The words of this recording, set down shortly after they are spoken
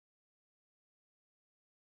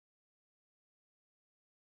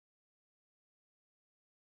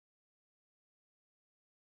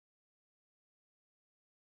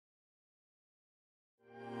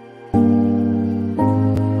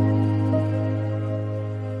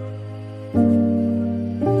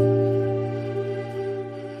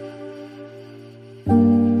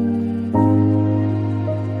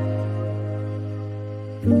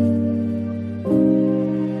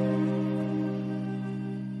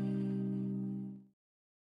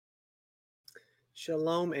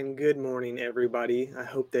Shalom and good morning, everybody. I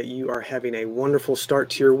hope that you are having a wonderful start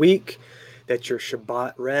to your week, that your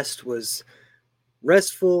Shabbat rest was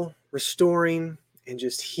restful, restoring, and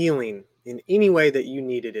just healing in any way that you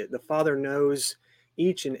needed it. The Father knows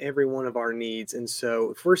each and every one of our needs. And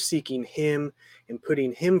so if we're seeking Him and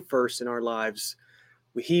putting Him first in our lives,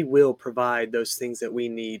 He will provide those things that we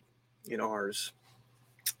need in ours.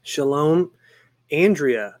 Shalom,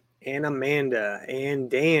 Andrea and Amanda and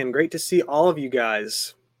Dan. Great to see all of you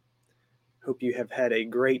guys. Hope you have had a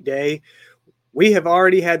great day. We have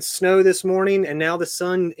already had snow this morning, and now the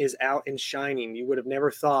sun is out and shining. You would have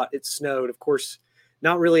never thought it snowed. Of course,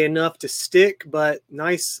 not really enough to stick, but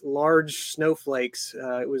nice large snowflakes.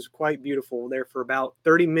 It was quite beautiful there for about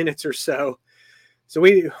 30 minutes or so. So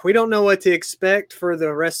we don't know what to expect for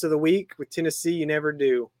the rest of the week. With Tennessee, you never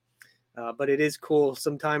do. But it is cool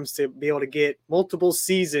sometimes to be able to get multiple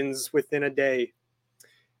seasons within a day.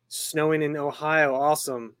 Snowing in Ohio,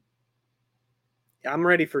 awesome. I'm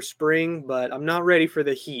ready for spring, but I'm not ready for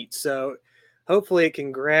the heat. So hopefully it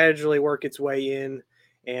can gradually work its way in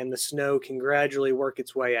and the snow can gradually work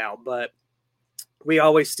its way out. But we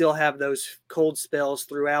always still have those cold spells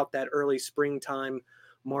throughout that early springtime,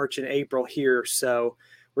 March and April here. So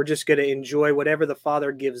we're just going to enjoy whatever the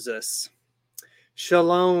Father gives us.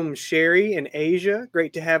 Shalom, Sherry and Asia.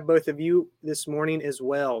 Great to have both of you this morning as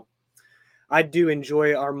well. I do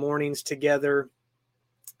enjoy our mornings together.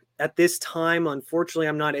 At this time, unfortunately,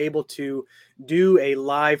 I'm not able to do a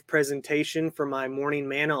live presentation for my morning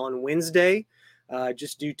manna on Wednesday,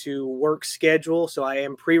 just due to work schedule. So I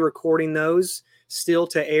am pre-recording those still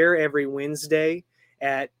to air every Wednesday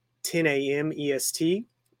at 10 a.m. EST.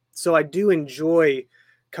 So I do enjoy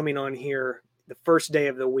coming on here the first day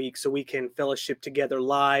of the week so we can fellowship together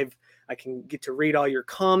live. I can get to read all your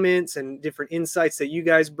comments and different insights that you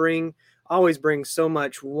guys bring. Always bring so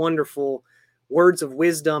much wonderful words of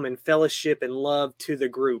wisdom and fellowship and love to the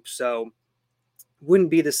group. So wouldn't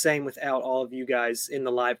be the same without all of you guys in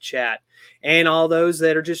the live chat and all those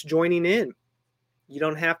that are just joining in. You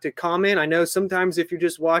don't have to comment. I know sometimes if you're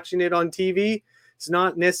just watching it on TV, it's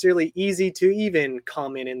not necessarily easy to even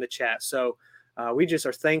comment in the chat. So we just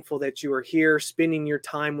are thankful that you are here spending your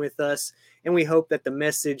time with us. And we hope that the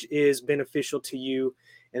message is beneficial to you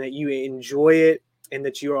and that you enjoy it and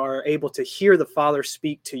that you are able to hear the Father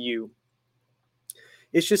speak to you.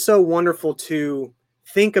 It's just so wonderful to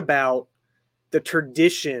think about the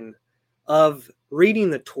tradition of reading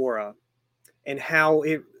the Torah and how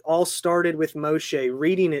it all started with Moshe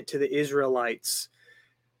reading it to the Israelites.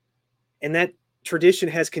 And that tradition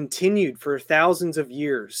has continued for thousands of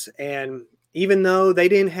years. And even though they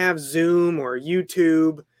didn't have Zoom or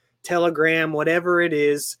YouTube, Telegram, whatever it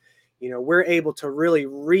is, we're able to really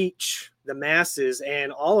reach the masses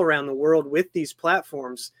and all around the world with these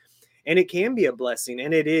platforms. And it can be a blessing,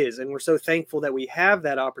 and it is. And we're so thankful that we have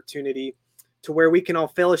that opportunity to where we can all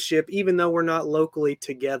fellowship, even though we're not locally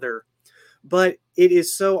together. But it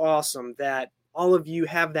is so awesome that all of you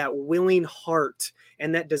have that willing heart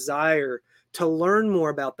and that desire to learn more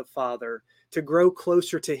about the Father, to grow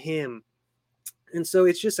closer to Him. And so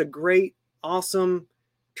it's just a great, awesome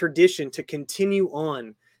tradition to continue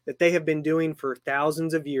on that they have been doing for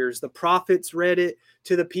thousands of years. The prophets read it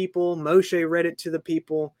to the people. Moshe read it to the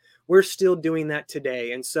people. We're still doing that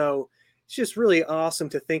today. And so it's just really awesome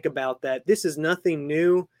to think about that. This is nothing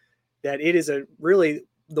new, that it is really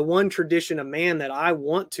the one tradition of man that I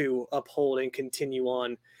want to uphold and continue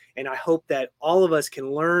on. And I hope that all of us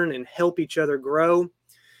can learn and help each other grow.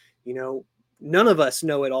 None of us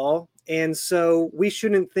know it all. And so we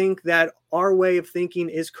shouldn't think that our way of thinking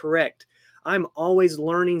is correct. I'm always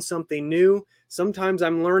learning something new. Sometimes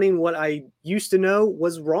I'm learning what I used to know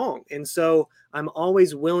was wrong. And so I'm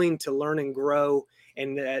always willing to learn and grow,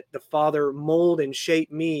 and that the Father mold and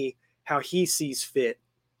shape me how He sees fit.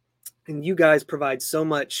 And you guys provide so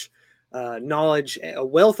much knowledge, a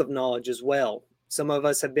wealth of knowledge as well. Some of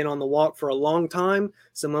us have been on the walk for a long time.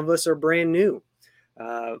 Some of us are brand new.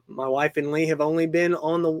 My wife and Lee have only been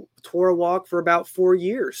on the Torah walk for about 4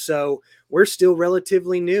 years. So we're still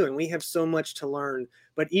relatively new and we have so much to learn.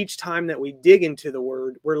 But each time that we dig into the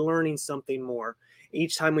Word, we're learning something more.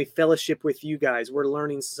 Each time we fellowship with you guys, we're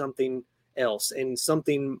learning something else and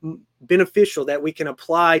something beneficial that we can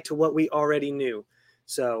apply to what we already knew.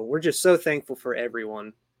 So we're just so thankful for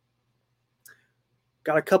everyone.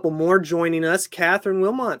 Got a couple more joining us. Catherine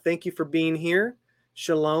Wilmot, thank you for being here.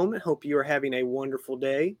 Shalom, and hope you are having a wonderful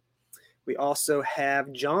day. We also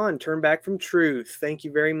have John, Turn Back from Truth. Thank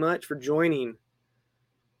you very much for joining.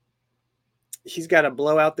 He's got to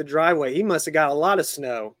blow out the driveway. He must have got a lot of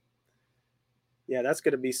snow. Yeah, that's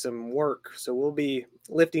going to be some work. So we'll be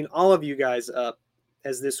lifting all of you guys up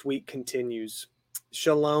as this week continues.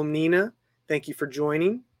 Shalom, Nina. Thank you for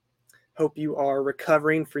joining. Hope you are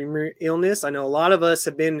recovering from your illness. I know a lot of us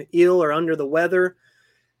have been ill or under the weather.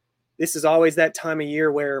 This is always that time of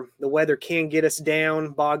year where the weather can get us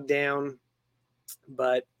down, bogged down,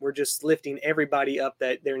 but we're just lifting everybody up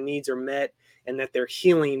that their needs are met and that their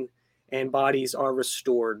healing and bodies are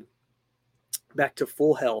restored back to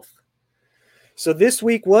full health. So this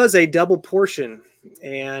week was a double portion,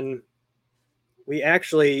 and we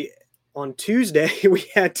actually, on Tuesday, we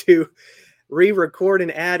had to re-record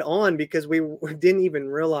and add on because we didn't even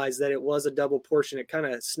realize that it was a double portion. It kind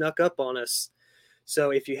of snuck up on us.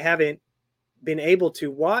 So if you haven't been able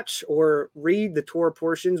to watch or read the Torah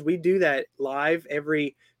portions, we do that live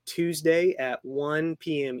every Tuesday at 1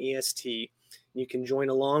 p.m. EST. You can join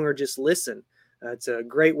along or just listen. It's a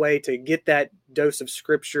great way to get that dose of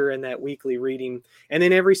scripture and that weekly reading. And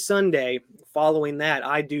then every Sunday following that,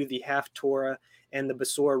 I do the Haftarah and the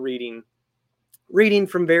Besorah reading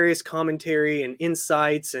from various commentary and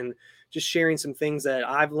insights and just sharing some things that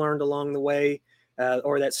I've learned along the way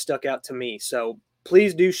or that stuck out to me. So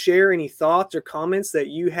please do share any thoughts or comments that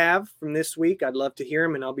you have from this week. I'd love to hear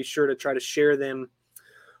them, and I'll be sure to try to share them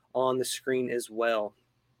on the screen as well.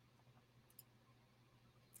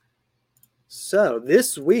 So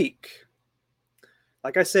this week,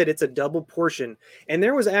 like I said, it's a double portion. And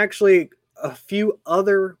there was actually a few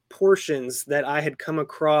other portions that I had come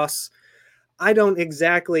across. I don't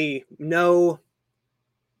exactly know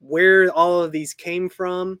where all of these came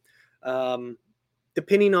from.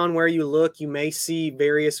 Depending on where you look, you may see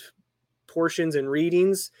various portions and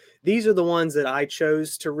readings. These are the ones that I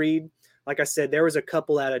chose to read. Like I said, there was a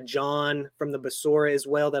couple out of John from the Besorah as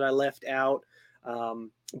well that I left out.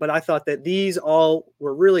 But I thought that these all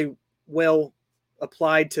were really well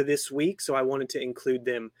applied to this week, so I wanted to include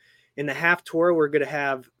them. In the Haftarah, we're going to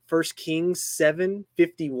have 1 Kings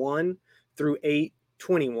 7:51 through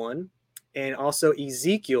 8:21, and also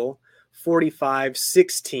Ezekiel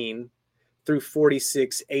 45:16 through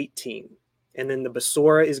 46:18. And then the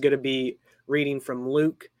Besorah is going to be reading from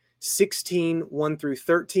Luke 16:1 through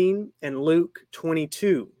 13 and Luke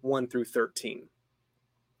 22:1 through 13.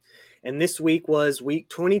 And this week was week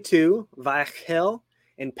 22, Vayach'el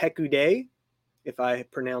and Pekudei, if I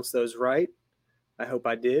pronounced those right. I hope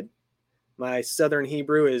I did. My Southern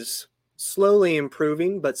Hebrew is slowly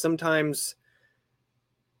improving, but sometimes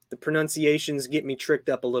the pronunciations get me tricked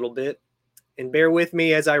up a little bit. And bear with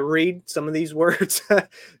me as I read some of these words.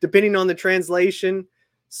 Depending on the translation,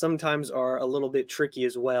 sometimes are a little bit tricky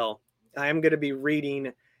as well. I am going to be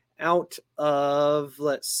reading out of,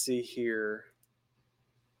 let's see here.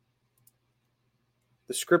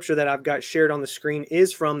 The scripture that I've got shared on the screen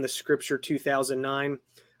is from the Scripture 2009.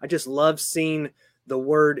 I just love seeing the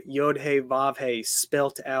word Yod-He Vav-He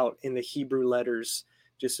spelt out in the Hebrew letters.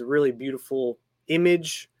 Just a really beautiful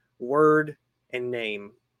image, word, and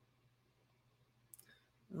name.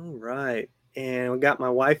 All right. And we got my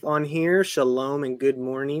wife on here. Shalom and good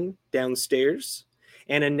morning downstairs.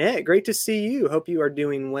 And Annette, great to see you. Hope you are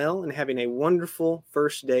doing well and having a wonderful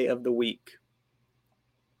first day of the week.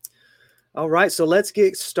 All right, so let's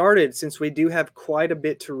get started since we do have quite a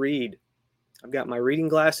bit to read. I've got my reading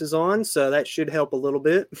glasses on, so that should help a little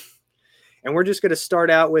bit. And we're just going to start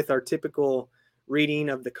out with our typical reading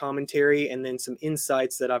of the commentary and then some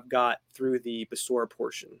insights that I've got through the Besorah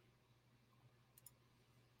portion.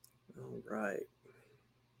 All right.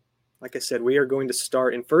 Like I said, we are going to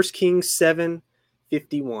start in 1 Kings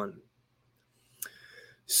 7:51.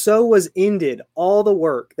 So was ended all the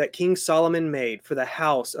work that King Solomon made for the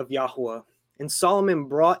house of Yahweh. And Solomon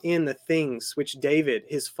brought in the things which David,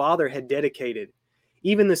 his father, had dedicated.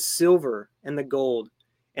 Even the silver and the gold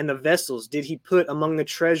and the vessels did he put among the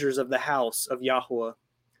treasures of the house of Yahweh.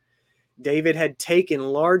 David had taken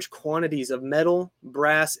large quantities of metal,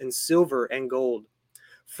 brass, and silver and gold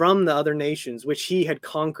from the other nations which he had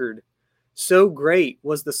conquered. So great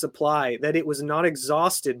was the supply that it was not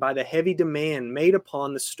exhausted by the heavy demand made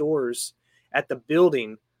upon the stores at the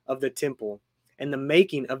building of the temple and the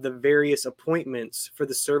making of the various appointments for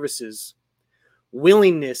the services.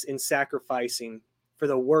 Willingness in sacrificing for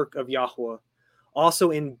the work of Yahweh,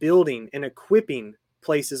 also in building and equipping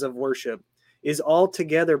places of worship, is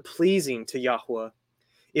altogether pleasing to Yahweh,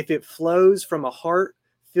 if it flows from a heart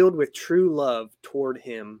filled with true love toward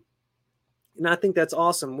him. And I think that's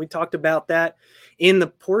awesome. We talked about that in the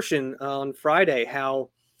portion on Friday, how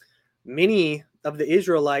many of the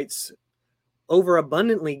Israelites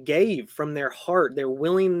overabundantly gave from their heart, their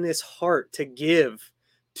willingness heart to give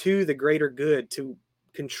to the greater good, to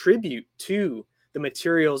contribute to the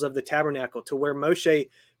materials of the tabernacle, to where Moshe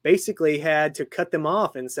basically had to cut them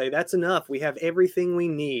off and say, that's enough. We have everything we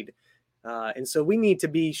need. And so we need to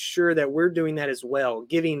be sure that we're doing that as well,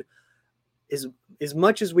 giving as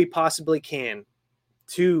much as we possibly can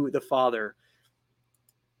to the Father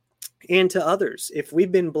and to others. If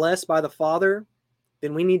we've been blessed by the Father,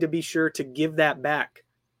 then we need to be sure to give that back.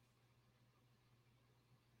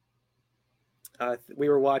 We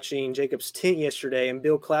were watching Jacob's Tent yesterday, and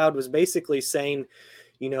Bill Cloud was basically saying,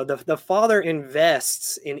 the Father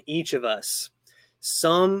invests in each of us.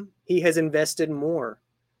 Some he has invested more,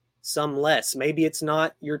 some less. Maybe it's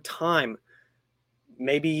not your time.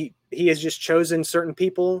 Maybe he has just chosen certain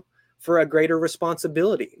people for a greater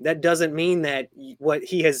responsibility. That doesn't mean that what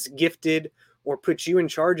he has gifted or put you in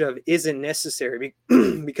charge of isn't necessary,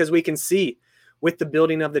 because we can see with the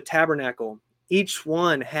building of the tabernacle, each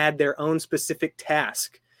one had their own specific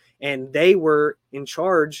task, and they were in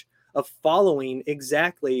charge of following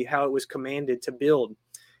exactly how it was commanded to build.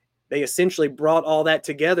 They essentially brought all that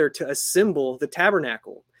together to assemble the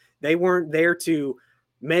tabernacle. They weren't there to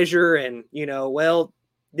measure and,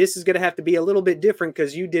 this is going to have to be a little bit different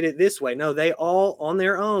because you did it this way. No, they all on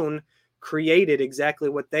their own created exactly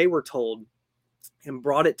what they were told and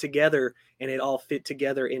brought it together, and it all fit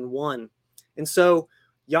together in one. And so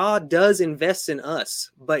Yah does invest in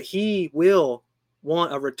us, but he will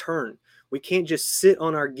want a return. We can't just sit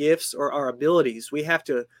on our gifts or our abilities. We have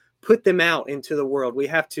to put them out into the world. We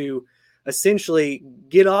have to essentially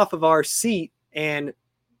get off of our seat and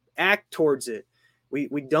act towards it. We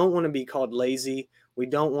don't want to be called lazy. We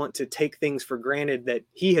don't want to take things for granted that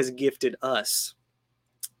he has gifted us.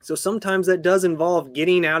 So sometimes that does involve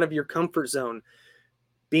getting out of your comfort zone,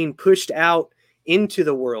 being pushed out into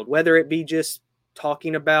the world, whether it be just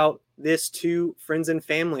talking about this to friends and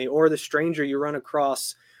family or the stranger you run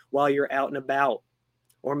across while you're out and about,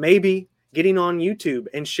 or maybe getting on YouTube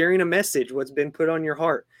and sharing a message, what's been put on your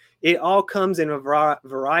heart. It all comes in a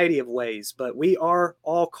variety of ways, but we are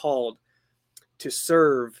all called to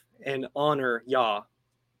serve and honor Yah.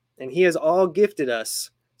 And he has all gifted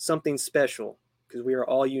us something special because we are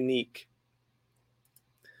all unique.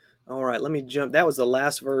 All right, let me jump. That was the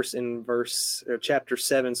last verse in chapter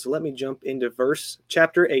 7. So let me jump into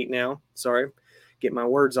chapter 8 now. Sorry, get my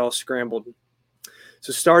words all scrambled.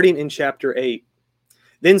 So starting in chapter 8.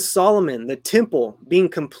 Then Solomon, the temple being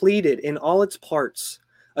completed in all its parts,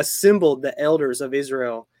 assembled the elders of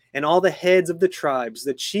Israel and all the heads of the tribes,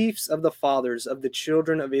 the chiefs of the fathers of the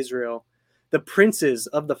children of Israel, the princes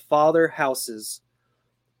of the father houses,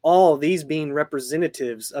 all these being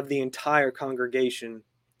representatives of the entire congregation,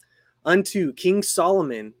 unto King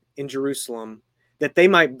Solomon in Jerusalem, that they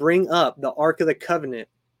might bring up the ark of the covenant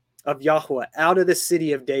of Yahweh out of the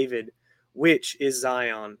city of David, which is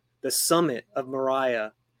Zion, the summit of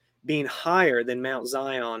Moriah, being higher than Mount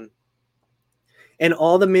Zion. And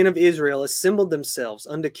all the men of Israel assembled themselves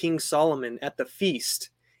unto King Solomon at the feast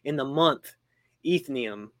in the month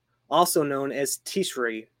Ethnium, also known as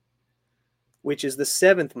Tishrei, which is the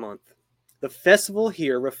 7th month. The festival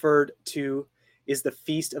here referred to is the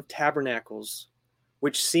Feast of Tabernacles,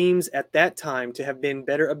 which seems at that time to have been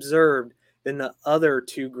better observed than the other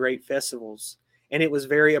 2 great festivals. And it was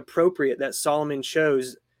very appropriate that Solomon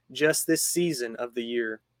chose just this season of the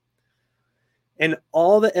year. And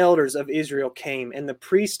all the elders of Israel came, and the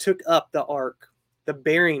priests took up the ark, the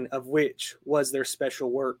bearing of which was their special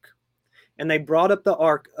work. And they brought up the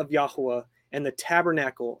ark of Yahweh and the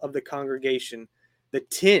tabernacle of the congregation, the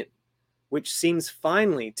tent, which seems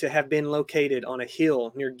finally to have been located on a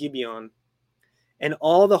hill near Gibeon, and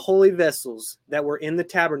all the holy vessels that were in the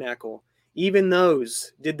tabernacle, even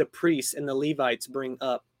those did the priests and the Levites bring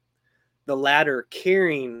up, the latter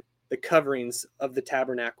carrying the coverings of the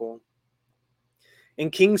tabernacle. And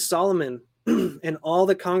King Solomon and all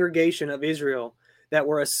the congregation of Israel that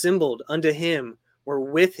were assembled unto him were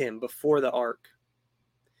with him before the ark,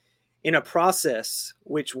 in a process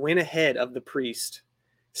which went ahead of the priest,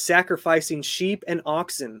 sacrificing sheep and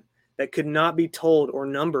oxen that could not be told or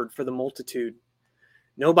numbered for the multitude.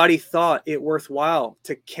 Nobody thought it worthwhile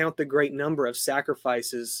to count the great number of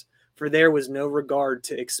sacrifices, for there was no regard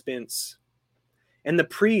to expense. And the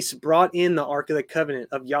priests brought in the ark of the covenant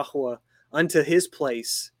of Yahweh unto his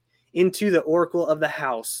place, into the oracle of the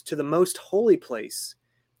house, to the most holy place,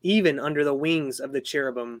 even under the wings of the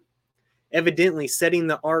cherubim, evidently setting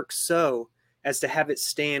the ark so as to have it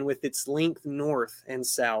stand with its length north and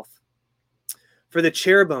south. For the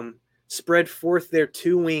cherubim spread forth their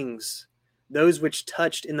 2 wings, those which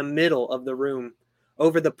touched in the middle of the room,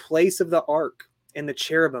 over the place of the ark, and the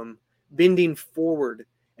cherubim, bending forward,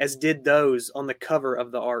 as did those on the cover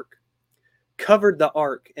of the ark, covered the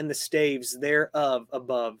ark and the staves thereof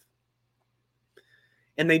above.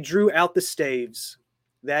 And they drew out the staves.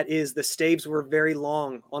 That is, the staves were very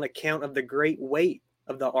long on account of the great weight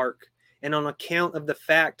of the ark, and on account of the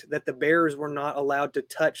fact that the bearers were not allowed to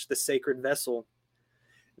touch the sacred vessel,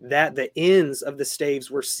 that the ends of the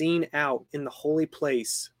staves were seen out in the holy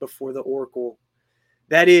place before the oracle.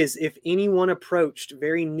 That is, if anyone approached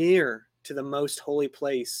very near to the most holy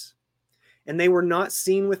place, and they were not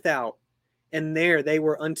seen without, and there they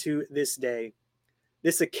were unto this day.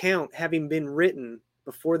 This account having been written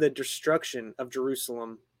before the destruction of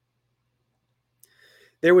Jerusalem.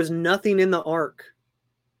 There was nothing in the ark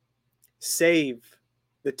save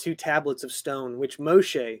the 2 tablets of stone which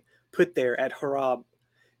Moshe put there at Horeb,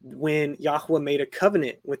 when Yahweh made a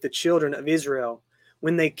covenant with the children of Israel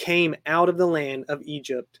when they came out of the land of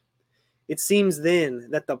Egypt. It seems then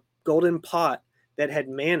that the golden pot that had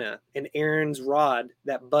manna and Aaron's rod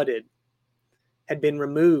that budded had been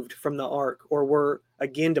removed from the ark, or were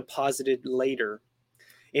again deposited later.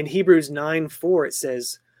 In Hebrews 9:4 it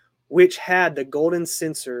says, which had the golden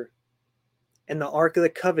censer and the ark of the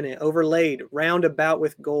covenant overlaid round about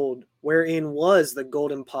with gold, wherein was the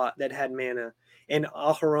golden pot that had manna, and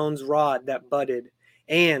Aharon's rod that budded,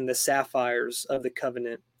 and the sapphires of the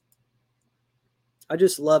covenant. I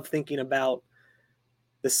just love thinking about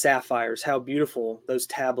the sapphires, how beautiful those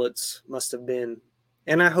tablets must have been.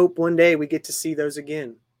 And I hope one day we get to see those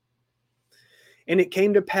again. And it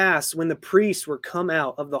came to pass, when the priests were come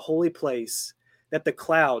out of the holy place, that the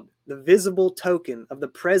cloud, the visible token of the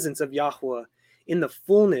presence of Yahweh in the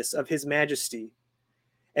fullness of his majesty,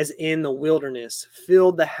 as in the wilderness,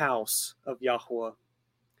 filled the house of Yahweh,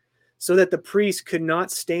 so that the priests could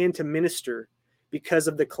not stand to minister because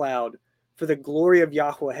of the cloud, for the glory of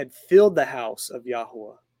Yahweh had filled the house of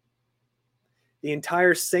Yahweh. The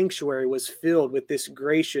entire sanctuary was filled with this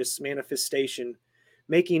gracious manifestation,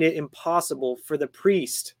 making it impossible for the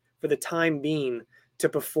priest, for the time being, to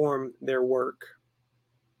perform their work.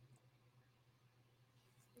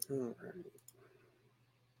 All right.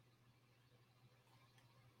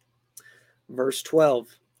 Verse 12.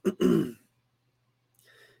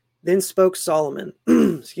 Then spoke Solomon.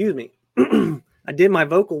 Excuse me. I did my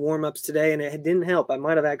vocal warm-ups today and it didn't help. I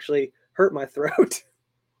might have actually hurt my throat.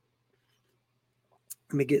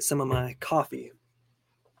 Let me get some of my coffee.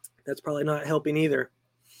 That's probably not helping either.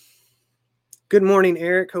 Good morning,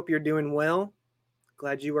 Eric. Hope you're doing well.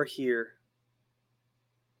 Glad you are here.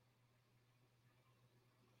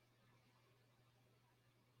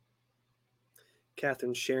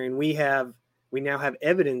 Catherine sharing, we now have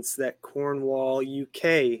evidence that Cornwall,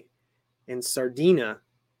 UK, and Sardinia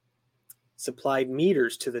supplied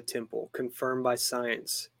meters to the temple, confirmed by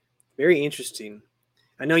science. Very interesting.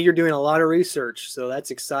 I know you're doing a lot of research, so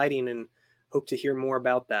that's exciting, and hope to hear more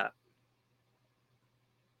about that.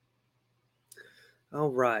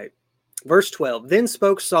 All right. Verse 12. Then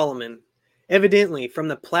spoke Solomon, evidently from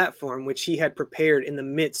the platform which he had prepared in the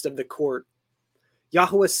midst of the court.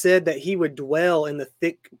 Yahweh said that he would dwell in the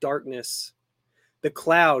thick darkness. The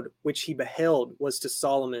cloud which he beheld was to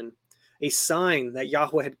Solomon a sign that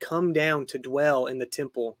Yahweh had come down to dwell in the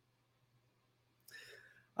temple.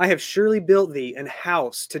 I have surely built thee an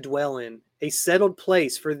house to dwell in, a settled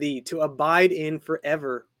place for thee to abide in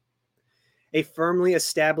forever, a firmly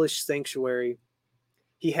established sanctuary.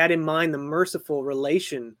 He had in mind the merciful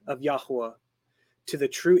relation of Yahweh to the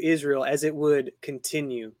true Israel as it would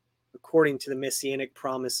continue, according to the messianic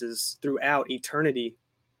promises throughout eternity.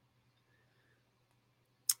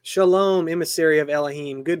 Shalom, emissary of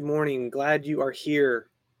Elohim. Good morning. Glad you are here.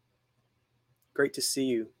 Great to see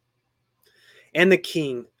you. And the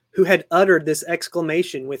king, who had uttered this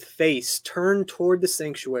exclamation with face turned toward the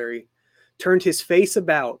sanctuary, turned his face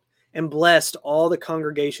about and blessed all the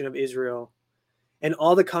congregation of Israel. And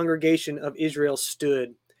all the congregation of Israel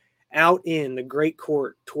stood out in the great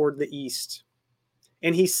court toward the east.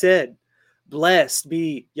 And he said, Blessed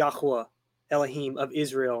be Yahweh, Elohim of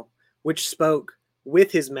Israel, which spoke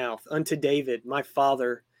with his mouth unto David, my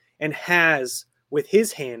father, and has with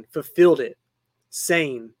his hand fulfilled it,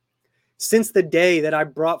 saying, Since the day that I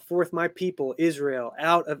brought forth my people Israel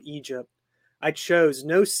out of Egypt, I chose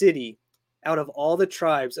no city out of all the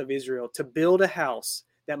tribes of Israel to build a house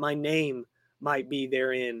that my name might be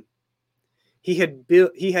therein. He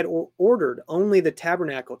had ordered only the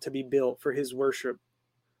tabernacle to be built for his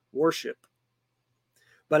worship.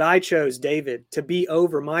 But I chose David to be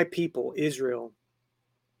over my people Israel,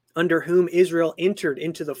 under whom Israel entered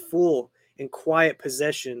into the full and quiet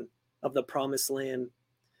possession of the promised land.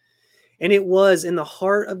 And it was in the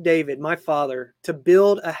heart of David, my father, to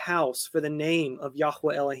build a house for the name of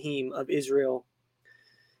Yahweh Elohim of Israel.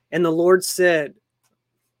 And the Lord said,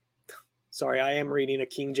 Sorry, I am reading a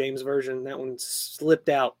King James version. That one slipped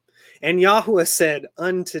out. And Yahweh said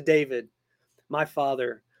unto David, my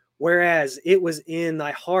father, whereas it was in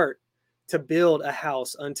thy heart to build a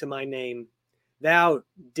house unto my name, thou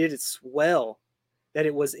didst well that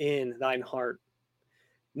it was in thine heart.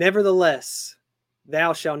 Nevertheless,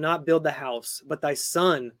 thou shalt not build the house, but thy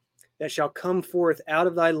son that shall come forth out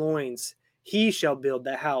of thy loins, he shall build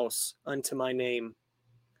the house unto my name.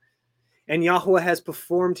 And Yahweh has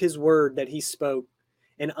performed his word that he spoke,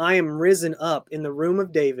 and I am risen up in the room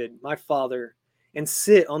of David, my father, and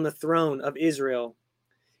sit on the throne of Israel.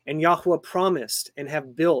 And Yahweh promised and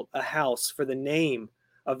have built a house for the name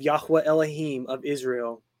of Yahweh Elohim of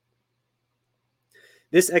Israel.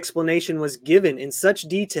 This explanation was given in such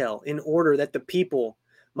detail in order that the people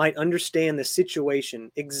might understand the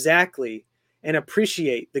situation exactly and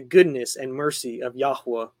appreciate the goodness and mercy of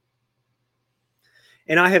Yahweh.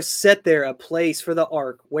 And I have set there a place for the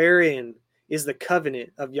ark, wherein is the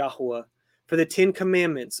covenant of Yahweh. For the 10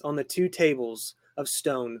 commandments on the 2 tables of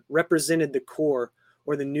stone represented the core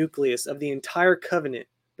or the nucleus of the entire covenant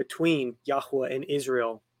between Yahweh and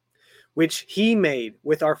Israel, which he made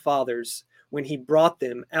with our fathers when he brought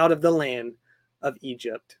them out of the land of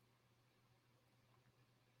Egypt.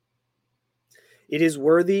 It is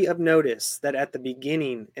worthy of notice that at the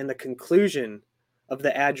beginning and the conclusion of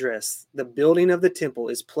the address, the building of the temple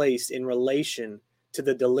is placed in relation to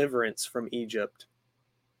the deliverance from Egypt.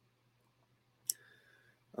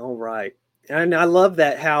 All right. And I love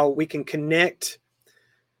that how we can connect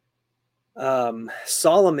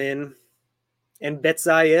Solomon and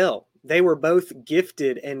Bezalel. They were both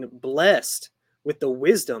gifted and blessed with the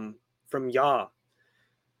wisdom from Yah.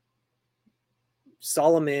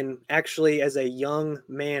 Solomon, actually, as a young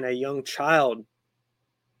man, a young child,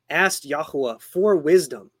 asked Yahweh for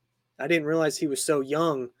wisdom. I didn't realize he was so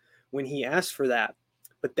young when he asked for that.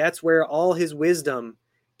 But that's where all his wisdom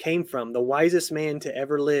came from, the wisest man to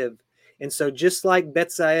ever live. And so just like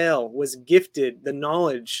Bezalel was gifted the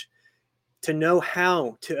knowledge to know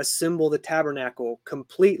how to assemble the tabernacle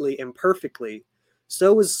completely and perfectly,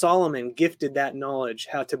 so was Solomon gifted that knowledge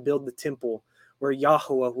how to build the temple where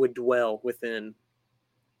Yahweh would dwell within.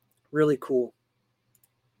 Really cool.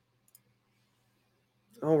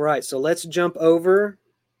 All right, so let's jump over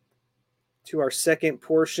to our second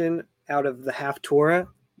portion out of the Haftarah,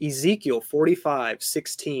 Ezekiel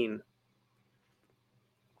 45:16.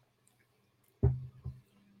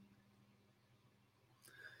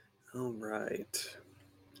 All right.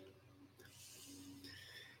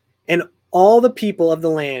 And all the people of the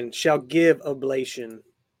land shall give oblation.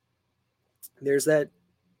 There's that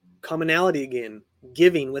commonality again,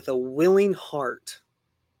 giving with a willing heart,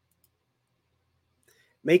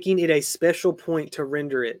 making it a special point to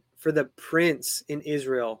render it for the prince in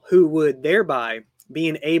Israel, who would thereby be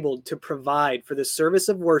enabled to provide for the service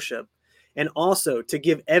of worship and also to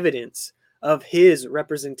give evidence of his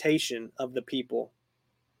representation of the people.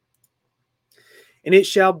 And it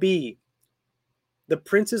shall be the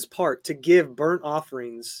prince's part to give burnt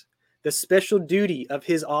offerings, the special duty of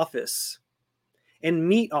his office, and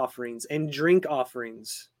meat offerings and drink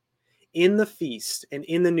offerings in the feast and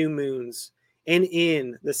in the new moons and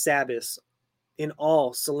in the Sabbaths, in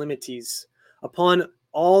all solemnities, upon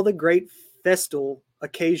all the great festal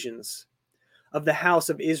occasions of the house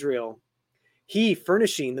of Israel, he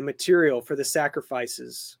furnishing the material for the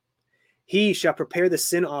sacrifices. He shall prepare the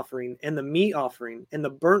sin offering and the meat offering and the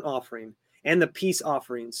burnt offering and the peace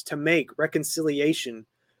offerings to make reconciliation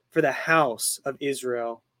for the house of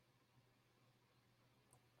Israel.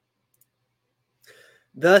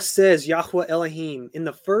 Thus says Yahweh Elohim, in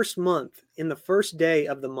the first month, in the first day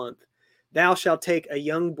of the month, thou shalt take a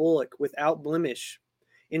young bullock without blemish,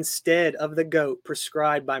 instead of the goat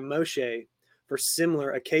prescribed by Moshe for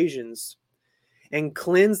similar occasions, and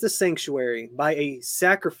cleanse the sanctuary by a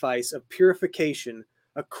sacrifice of purification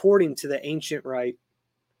according to the ancient rite.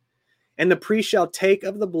 And the priest shall take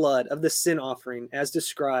of the blood of the sin offering as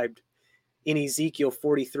described in Ezekiel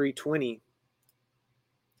 43:20.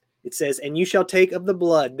 It says, and you shall take of the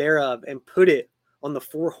blood thereof and put it on the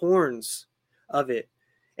 4 horns of it,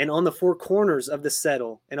 and on the 4 corners of the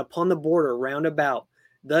settle, and upon the border round about.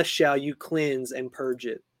 Thus shall you cleanse and purge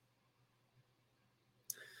it.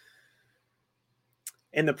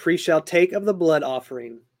 And the priest shall take of the blood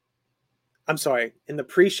offering. And the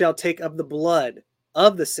priest shall take of the blood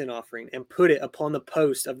of the sin offering and put it upon the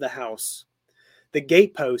post of the house, the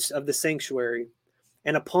gatepost of the sanctuary,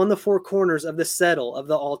 and upon the 4 corners of the settle of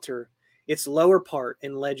the altar, its lower part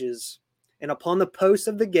and ledges, and upon the post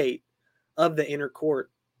of the gate of the inner court.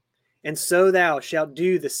 And so thou shalt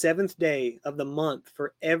do the 7th day of the month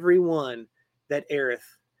for every one that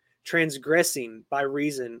erreth. transgressing by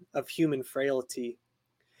reason of human frailty.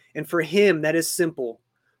 And for him that is simple,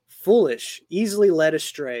 foolish, easily led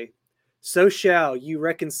astray, so shall you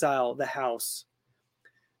reconcile the house.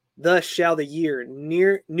 Thus shall the year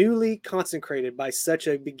newly consecrated by such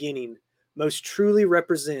a beginning most truly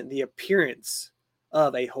represent the appearance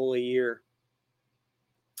of a holy year.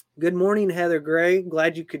 Good morning, Heather Gray.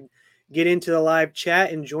 Glad you could get into the live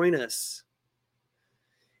chat and join us.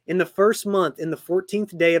 In the first month, in the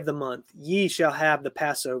 14th day of the month, ye shall have the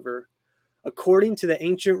Passover, according to the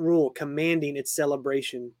ancient rule commanding its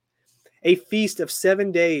celebration. A feast of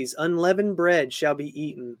 7 days, unleavened bread shall be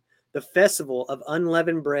eaten, the festival of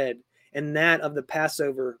unleavened bread, and that of the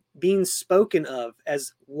Passover, being spoken of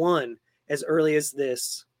as one as early as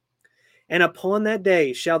this. And upon that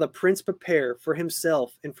day shall the prince prepare for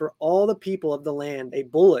himself and for all the people of the land a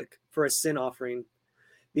bullock for a sin offering.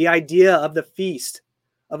 The idea of the feast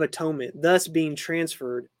of atonement thus being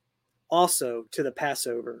transferred also to the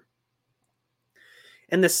Passover.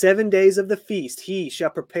 And the 7 days of the feast he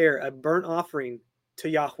shall prepare a burnt offering to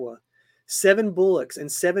Yahweh, 7 bullocks and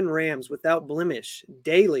 7 rams without blemish,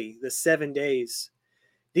 daily the 7 days.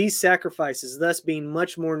 These sacrifices thus being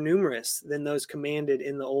much more numerous than those commanded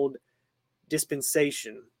in the old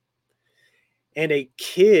dispensation. And a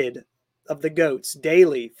kid of the goats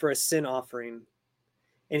daily for a sin offering.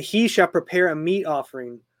 And he shall prepare a meat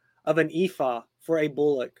offering of an ephah for a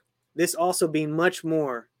bullock, this also being much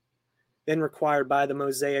more than required by the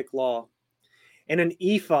Mosaic law, and an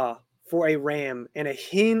ephah for a ram, and a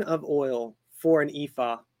hin of oil for an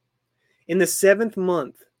ephah. In the 7th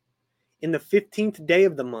month, in the 15th day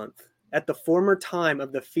of the month, at the former time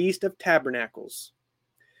of the Feast of Tabernacles,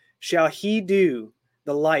 shall he do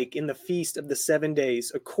the like in the feast of the 7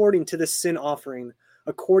 days, according to the sin offering,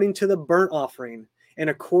 according to the burnt offering, and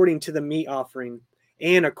according to the meat offering,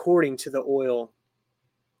 and according to the oil.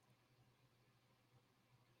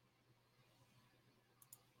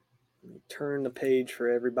 Let me turn the page for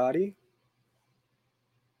everybody.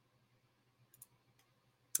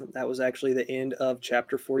 That was actually the end of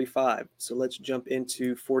chapter 45. So let's jump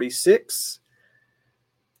into 46,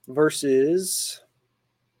 verses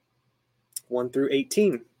 1 through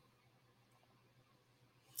 18.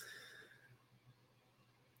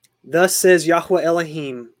 Thus says Yahweh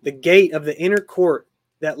Elohim, the gate of the inner court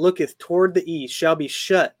that looketh toward the east shall be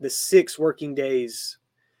shut the 6 working days,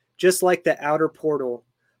 just like the outer portal.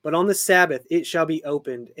 But on the Sabbath it shall be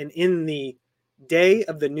opened, and in the day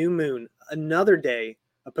of the new moon, another day,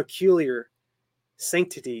 a peculiar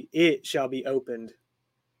sanctity, it shall be opened.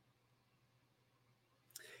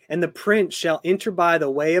 And the prince shall enter by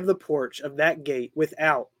the way of the porch of that gate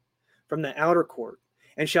without, from the outer court,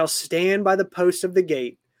 and shall stand by the post of the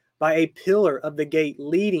gate, by a pillar of the gate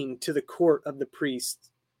leading to the court of the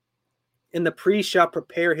priests. And the priest shall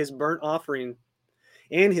prepare his burnt offering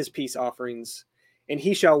and his peace offerings, and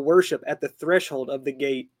he shall worship at the threshold of the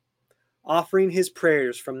gate, offering his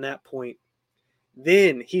prayers from that point.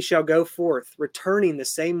 Then he shall go forth, returning the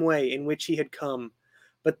same way in which he had come,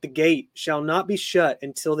 but the gate shall not be shut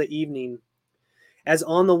until the evening. As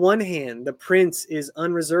on the one hand, the prince is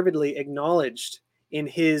unreservedly acknowledged in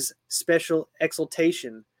his special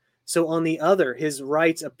exaltation, so on the other, his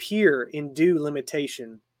rights appear in due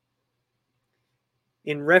limitation,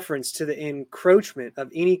 in reference to the encroachment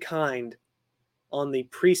of any kind on the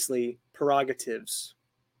priestly prerogatives.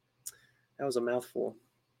 That was a mouthful.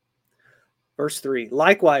 Verse 3,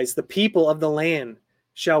 likewise, the people of the land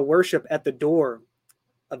shall worship at the door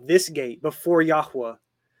of this gate before Yahweh,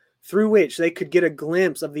 through which they could get a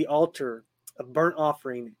glimpse of the altar of burnt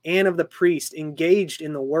offering and of the priest engaged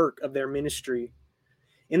in the work of their ministry,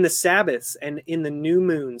 in the Sabbaths and in the new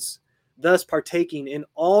moons, thus partaking in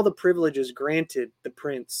all the privileges granted the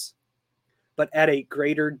prince, but at a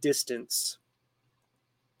greater distance.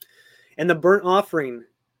 And the burnt offering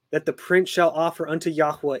that the prince shall offer unto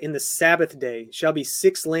Yahweh in the Sabbath day shall be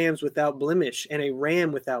 6 lambs without blemish, and a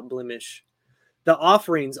ram without blemish. The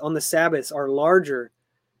offerings on the Sabbaths are larger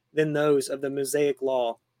than those of the Mosaic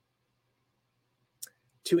law,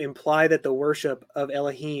 to imply that the worship of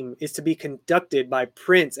Elohim is to be conducted by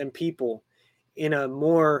prince and people in a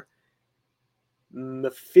more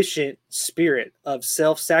efficient spirit of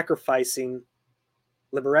self-sacrificing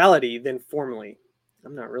liberality than formerly.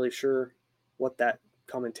 I'm not really sure what that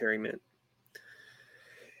commentary meant.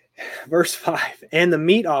 Verse 5, and the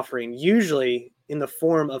meat offering, usually in the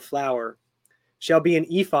form of flour, shall be an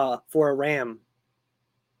ephah for a ram,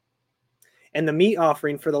 and the meat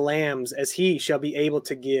offering for the lambs as he shall be able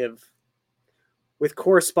to give, with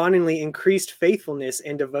correspondingly increased faithfulness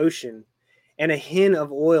and devotion, and a hin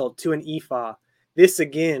of oil to an ephah, this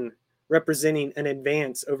again representing an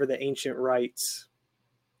advance over the ancient rites.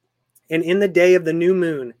 And in the day of the new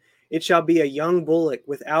moon, it shall be a young bullock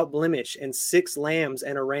without blemish, and 6 lambs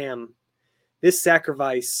and a ram. This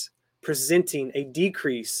sacrifice presenting a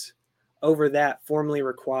decrease over that formerly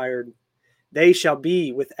required. They shall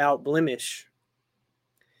be without blemish.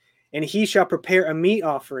 And he shall prepare a meat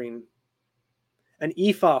offering, an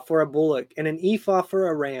ephah for a bullock, and an ephah for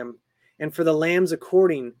a ram, and for the lambs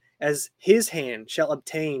according as his hand shall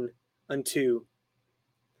obtain unto.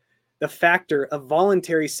 The factor of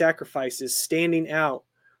voluntary sacrifices standing out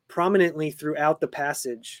prominently throughout the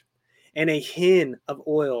passage, and a hin of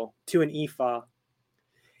oil to an ephah.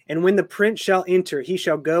 And when the prince shall enter, he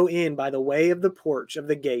shall go in by the way of the porch of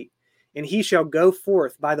the gate, and he shall go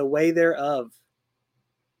forth by the way thereof.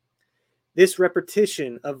 This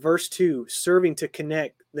repetition of verse 2 serving to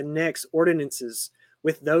connect the next ordinances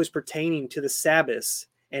with those pertaining to the Sabbaths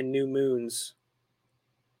and new moons.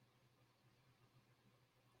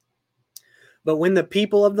 But when the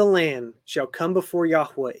people of the land shall come before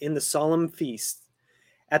Yahweh in the solemn feast,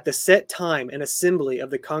 at the set time and assembly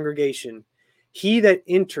of the congregation, he that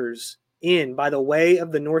enters in by the way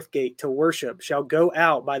of the north gate to worship shall go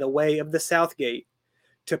out by the way of the south gate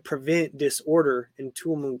to prevent disorder and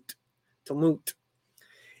tumult.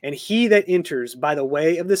 And he that enters by the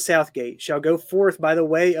way of the south gate shall go forth by the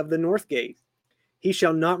way of the north gate. He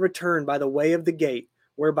shall not return by the way of the gate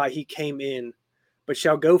whereby he came in, but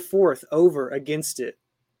shall go forth over against it,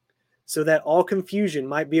 so that all confusion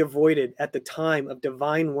might be avoided at the time of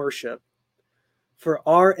divine worship. For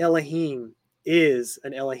our Elohim is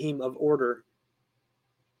an Elohim of order.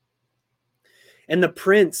 And the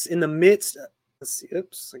prince in the midst,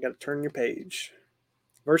 I got to turn your page.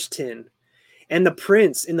 Verse 10. And the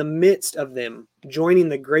prince in the midst of them, joining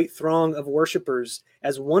the great throng of worshippers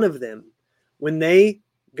as one of them, when they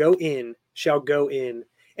go in, shall go in,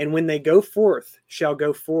 and when they go forth, shall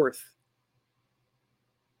go forth.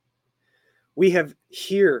 We have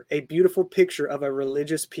here a beautiful picture of a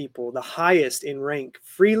religious people, the highest in rank,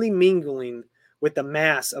 freely mingling with the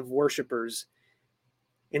mass of worshippers,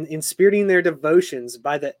 and inspiriting their devotions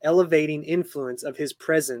by the elevating influence of his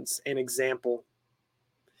presence and example.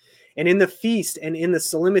 And in the feast and in the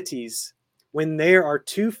solemnities, when there are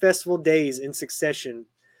 2 festival days in succession,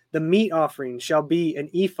 the meat offering shall be an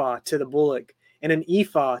ephah to the bullock, and an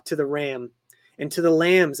ephah to the ram, and to the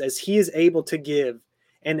lambs as he is able to give,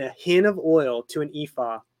 and a hin of oil to an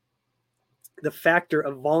ephah. The factor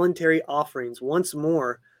of voluntary offerings once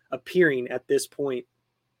more appearing at this point.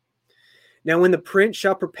 Now when the prince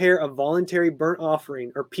shall prepare a voluntary burnt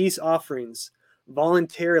offering or peace offerings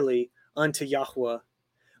voluntarily unto Yahweh,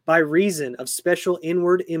 by reason of special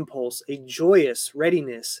inward impulse, a joyous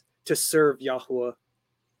readiness to serve Yahweh,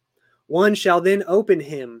 one shall then open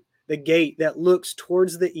him the gate that looks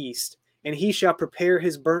towards the east, and he shall prepare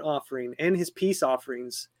his burnt offering and his peace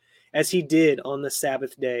offerings, as he did on the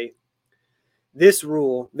Sabbath day. This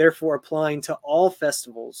rule, therefore, applying to all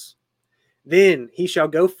festivals. Then he shall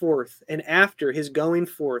go forth, and after his going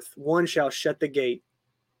forth, one shall shut the gate,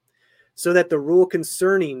 so that the rule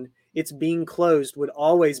concerning its being closed would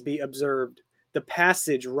always be observed. The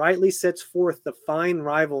passage rightly sets forth the fine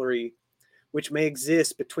rivalry which may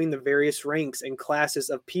exist between the various ranks and classes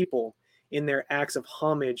of people in their acts of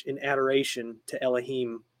homage and adoration to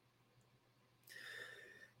Elohim.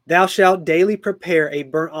 Thou shalt daily prepare a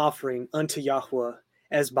burnt offering unto Yahweh,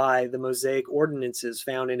 as by the Mosaic ordinances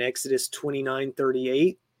found in Exodus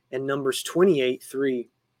 29:38 and Numbers 28:3.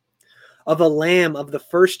 Of a lamb of the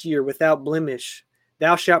first year without blemish,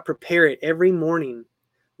 thou shalt prepare it every morning,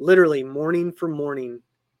 literally morning for morning.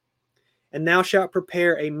 And thou shalt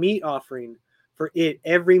prepare a meat offering for it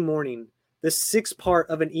every morning, the 6th part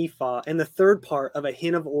of an ephah, and the 3rd part of a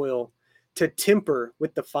hin of oil, to temper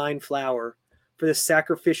with the fine flour, for the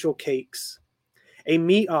sacrificial cakes. A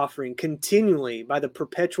meat offering continually by the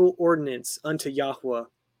perpetual ordinance unto Yahweh.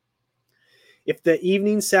 If the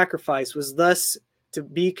evening sacrifice was thus to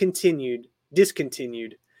be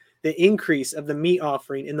discontinued, the increase of the meat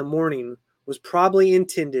offering in the morning was probably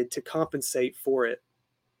intended to compensate for it.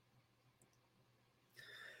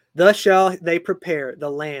 Thus shall they prepare the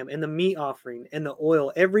lamb and the meat offering and the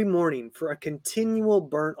oil every morning for a continual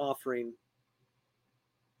burnt offering.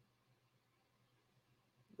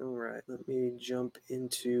 All right, let me jump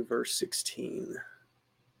into verse 16.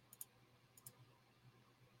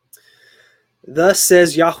 Thus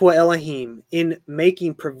says Yahweh Elohim, in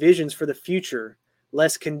making provisions for the future,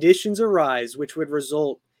 lest conditions arise which would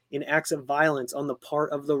result in acts of violence on the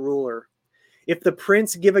part of the ruler. If the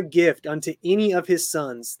prince give a gift unto any of his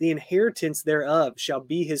sons, the inheritance thereof shall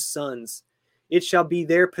be his sons. It shall be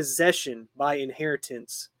their possession by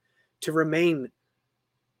inheritance. to remain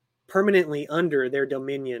permanently under their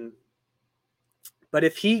dominion. But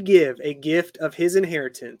if he give a gift of his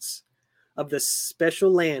inheritance, of the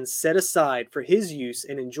special land set aside for his use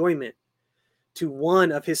and enjoyment, to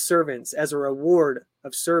one of his servants as a reward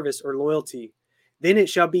of service or loyalty, then it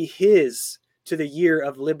shall be his to the year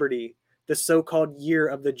of liberty, the so-called year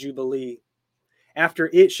of the Jubilee. After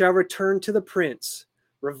it shall return to the prince,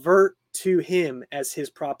 revert to him as his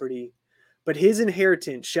property, but his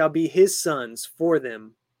inheritance shall be his sons for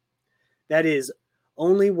them. That is,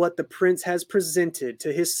 only what the prince has presented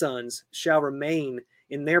to his sons shall remain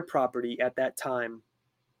in their property at that time.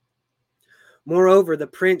 Moreover, the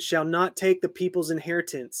prince shall not take the people's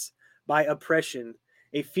inheritance by oppression,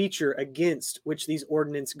 a feature against which these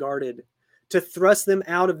ordinances guarded, to thrust them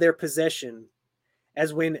out of their possession,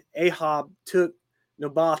 as when Ahab took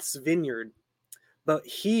Naboth's vineyard. But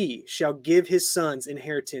he shall give his sons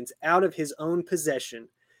inheritance out of his own possession,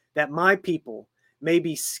 that my people may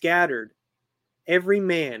be scattered, every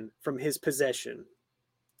man from his possession.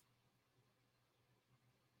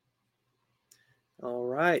 All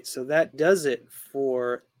right, so that does it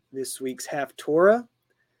for this week's Haftarah.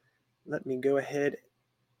 Let me go ahead.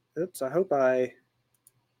 Oops, I hope I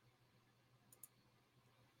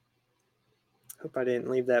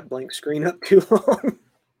didn't leave that blank screen up too long.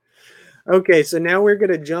 Okay, so now we're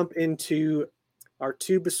going to jump into our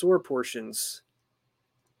two Besorah portions.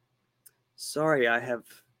 Sorry, I have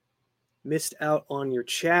missed out on your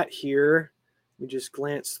chat here. We just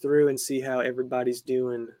glance through and see how everybody's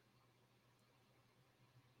doing.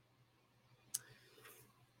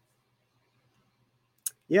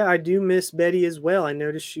 Yeah, I do miss Betty as well. I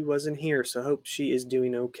noticed she wasn't here, so I hope she is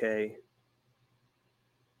doing okay.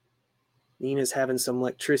 Nina's having some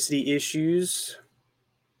electricity issues.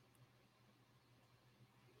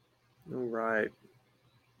 All right.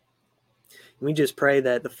 We just pray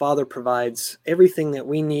that the Father provides everything that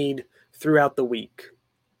we need throughout the week,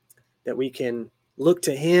 that we can look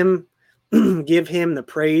to Him, give Him the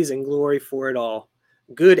praise and glory for it all,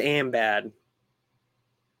 good and bad.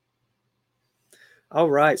 All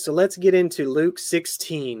right, so let's get into Luke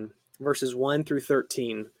 16, verses 1 through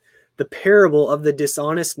 13, the parable of the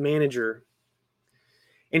dishonest manager.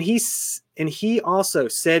 And he also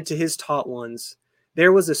said to his taught ones,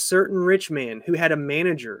 there was a certain rich man who had a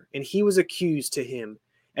manager, and he was accused to him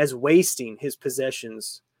as wasting his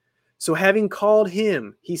possessions. So having called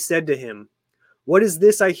him, he said to him, what is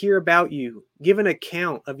this I hear about you? Give an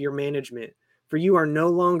account of your management, for you are no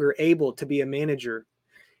longer able to be a manager.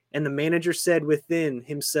 And the manager said within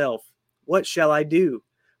himself, what shall I do?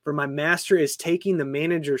 For my master is taking the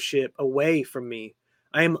managership away from me.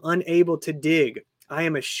 I am unable to dig. I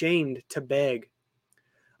am ashamed to beg.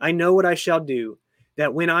 I know what I shall do,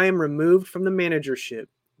 that when I am removed from the managership,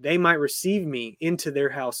 they might receive me into their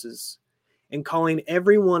houses. And calling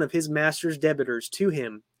every one of his master's debtors to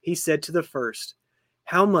him, he said to the first,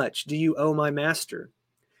 how much do you owe my master?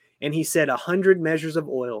 And he said, 100 measures of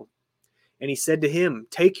oil. And he said to him,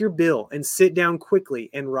 take your bill and sit down quickly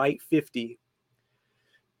and write 50.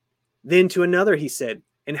 Then to another he said,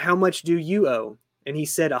 and how much do you owe? And he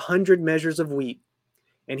said, 100 measures of wheat.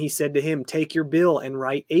 And he said to him, take your bill and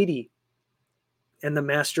write 80. And the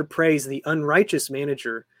master praised the unrighteous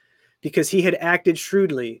manager because he had acted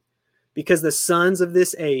shrewdly, because the sons of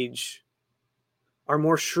this age are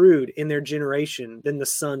more shrewd in their generation than the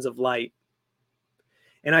sons of light.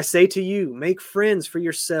 And I say to you, make friends for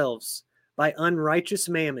yourselves by unrighteous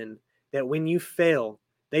mammon, that when you fail,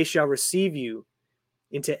 they shall receive you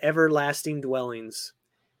into everlasting dwellings.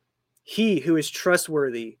 He who is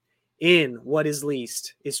trustworthy in what is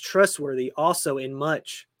least is trustworthy also in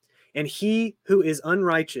much. And he who is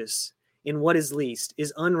unrighteous in what is least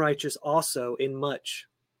is unrighteous also in much.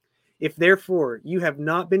 If therefore you have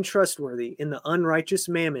not been trustworthy in the unrighteous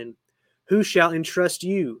mammon, who shall entrust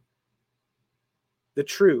you the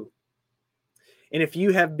true? And if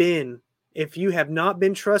you have not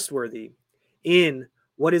been trustworthy in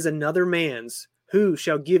what is another man's, who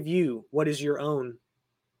shall give you what is your own?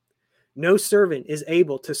 No servant is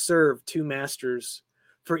able to serve two masters,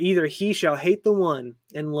 for either he shall hate the one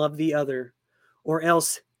and love the other, or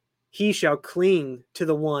else he shall cling to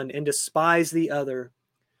the one and despise the other.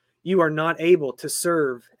 You are not able to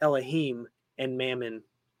serve Elohim and Mammon.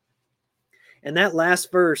 And that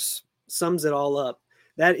last verse sums it all up.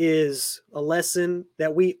 That is a lesson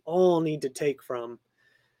that we all need to take from.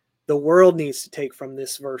 The world needs to take from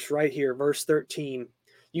this verse right here, verse 13.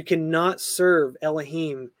 You cannot serve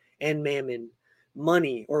Elohim and Mammon,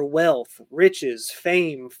 money or wealth, riches,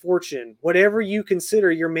 fame, fortune, whatever you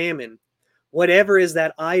consider your mammon, whatever is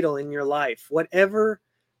that idol in your life, whatever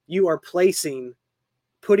you are placing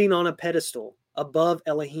putting on a pedestal above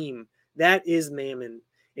Elohim. That is mammon.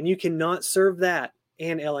 And you cannot serve that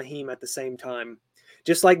and Elohim at the same time.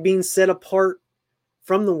 Just like being set apart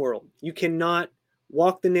from the world. You cannot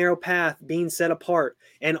walk the narrow path being set apart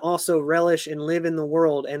and also relish and live in the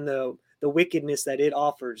world and the wickedness that it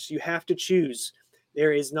offers. You have to choose.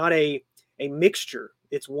 There is not a mixture.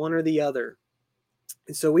 It's one or the other.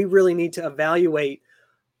 And so we really need to evaluate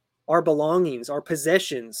our belongings, our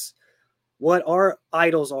possessions, what our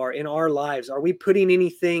idols are in our lives. Are we putting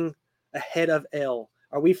anything ahead of El?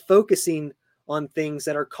 Are we focusing on things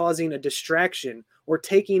that are causing a distraction or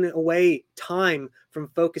taking away time from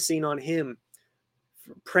focusing on Him,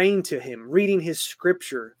 praying to Him, reading His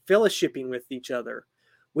scripture, fellowshipping with each other?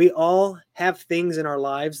 We all have things in our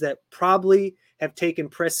lives that probably have taken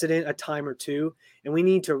precedent a time or two, and we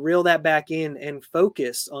need to reel that back in and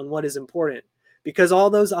focus on what is important, because all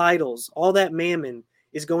those idols, all that mammon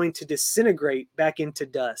is going to disintegrate back into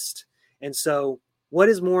dust. And so what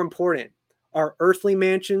is more important, our earthly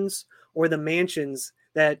mansions or the mansions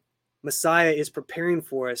that Messiah is preparing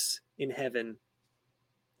for us in heaven?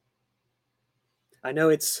 I know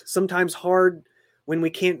it's sometimes hard when we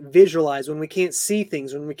can't visualize, when we can't see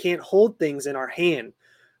things, when we can't hold things in our hand,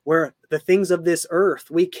 where the things of this earth,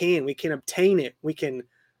 we can obtain it. We can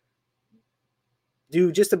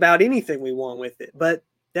do just about anything we want with it. But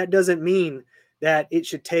that doesn't mean that it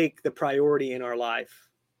should take the priority in our life.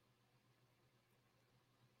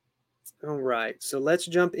 All right, so let's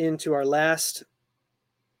jump into our last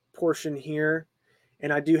portion here.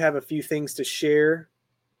 And I do have a few things to share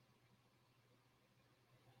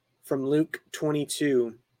from Luke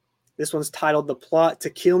 22. This one's titled "The Plot to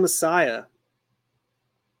Kill Messiah."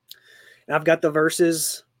 And I've got the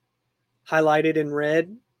verses highlighted in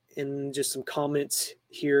red and just some comments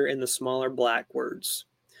here in the smaller black words.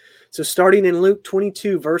 So starting in Luke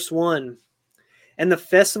 22, verse 1, "And the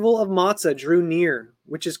festival of Matzah drew near,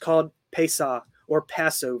 which is called Pesach, or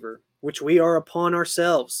Passover, which we are upon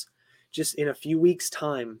ourselves just in a few weeks'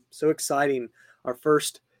 time." So exciting. Our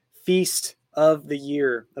first feast of the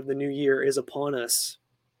year, of the new year, is upon us.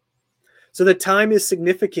 So the time is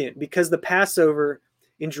significant because the Passover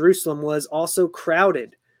in Jerusalem was also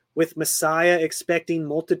crowded, with Messiah expecting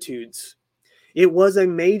multitudes. It was a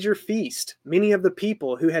major feast. Many of the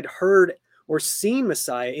people who had heard or seen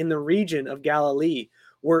Messiah in the region of Galilee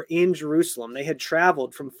were in Jerusalem. They had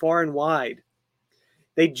traveled from far and wide.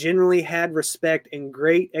 They generally had respect and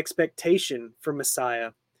great expectation for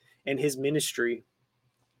Messiah and his ministry.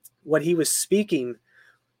 What he was speaking,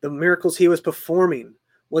 the miracles he was performing,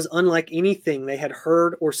 was unlike anything they had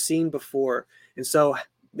heard or seen before. And so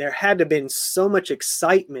there had to have been so much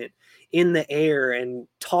excitement in the air and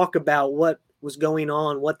talk about what was going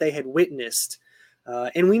on, what they had witnessed.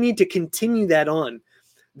 And we need to continue that on.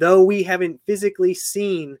 Though we haven't physically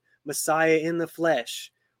seen Messiah in the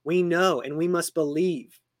flesh, we know and we must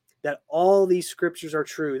believe that all these scriptures are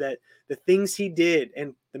true, that the things he did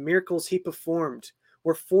and the miracles he performed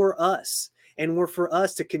were for us and were for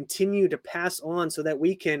us to continue to pass on so that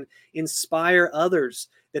we can inspire others,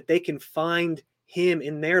 that they can find him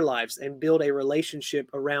in their lives and build a relationship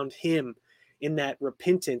around him in that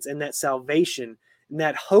repentance and that salvation and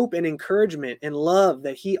that hope and encouragement and love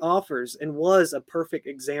that he offers and was a perfect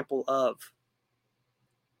example of.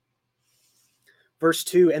 Verse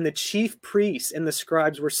 2, "And the chief priests and the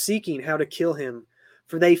scribes were seeking how to kill him,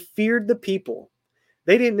 for they feared the people."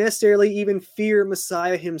 They didn't necessarily even fear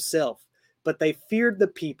Messiah himself, but they feared the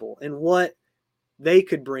people and what they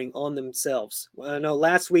could bring on themselves. Well, I know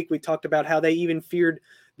last week we talked about how they even feared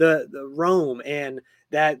the Rome, and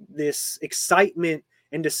that this excitement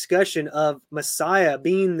and discussion of Messiah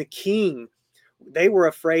being the king, they were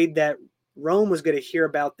afraid that Rome was going to hear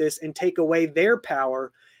about this and take away their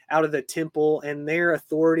power out of the temple and their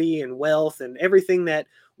authority and wealth and everything that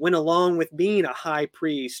went along with being a high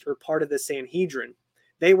priest or part of the Sanhedrin.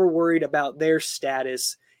 They were worried about their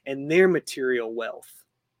status and their material wealth.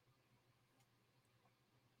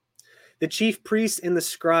 The chief priests and the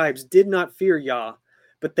scribes did not fear Yah,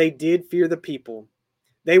 but they did fear the people.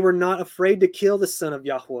 They were not afraid to kill the son of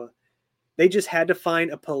Yahweh. They just had to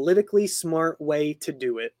find a politically smart way to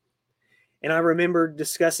do it. And I remember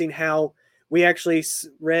discussing how we actually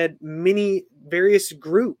read many various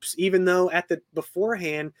groups, even though at the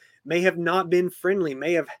beforehand may have not been friendly,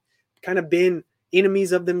 may have kind of been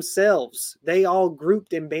enemies of themselves. They all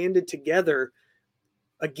grouped and banded together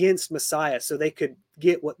against Messiah so they could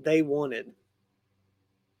get what they wanted.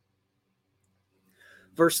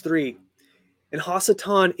 Verse 3, "And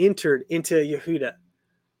Hasatan entered into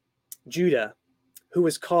Judah, who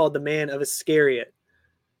was called the man of Iscariot,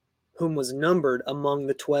 whom was numbered among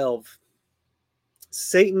the 12."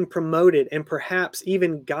 Satan promoted and perhaps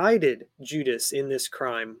even guided Judas in this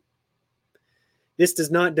crime. This does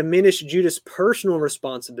not diminish Judas' personal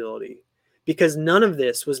responsibility, because none of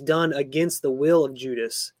this was done against the will of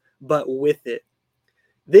Judas, but with it.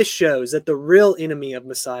 This shows that the real enemy of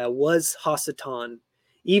Messiah was Hasatan,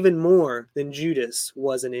 even more than Judas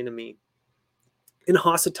was an enemy. And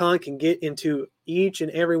Hasatan can get into each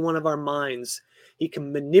and every one of our minds. He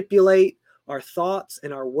can manipulate our thoughts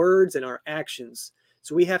and our words and our actions.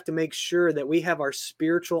 So we have to make sure that we have our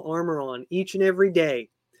spiritual armor on each and every day,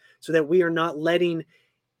 so that we are not letting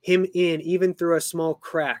him in even through a small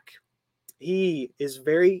crack. He is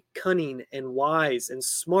very cunning and wise and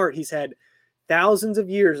smart. He's had thousands of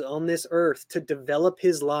years on this earth to develop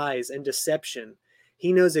his lies and deception.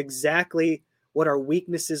 He knows exactly what our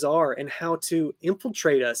weaknesses are and how to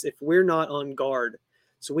infiltrate us if we're not on guard.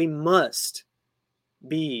 So we must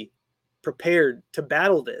be prepared to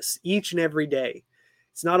battle this each and every day.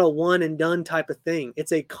 It's not a one and done type of thing.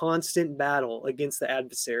 It's a constant battle against the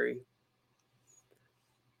adversary.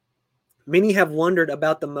 Many have wondered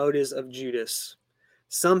about the motives of Judas.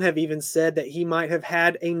 Some have even said that he might have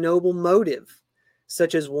had a noble motive,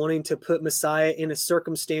 such as wanting to put Messiah in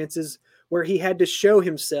circumstances where he had to show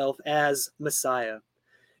himself as Messiah.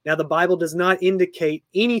 Now, the Bible does not indicate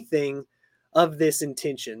anything of this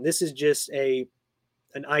intention. This is just an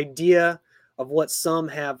idea of what some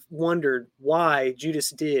have wondered why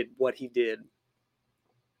Judas did what he did.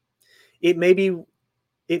 It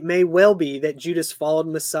may well be that Judas followed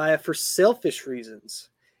Messiah for selfish reasons,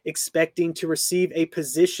 expecting to receive a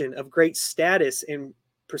position of great status and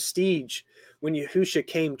prestige when Yahushua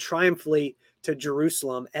came triumphantly to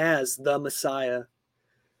Jerusalem as the Messiah.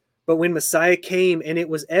 But when Messiah came and it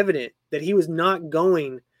was evident that he was not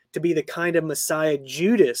going to be the kind of Messiah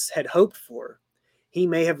Judas had hoped for, he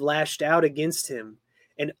may have lashed out against him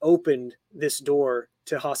and opened this door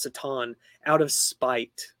to Hasatan out of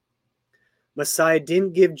spite. Messiah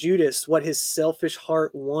didn't give Judas what his selfish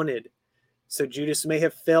heart wanted, so Judas may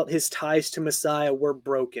have felt his ties to Messiah were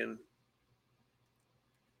broken.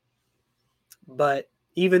 But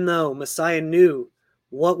even though Messiah knew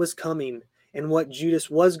what was coming and what Judas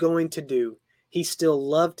was going to do, he still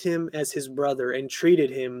loved him as his brother and treated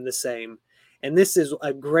him the same. And this is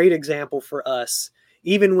a great example for us.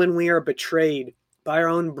 Even when we are betrayed by our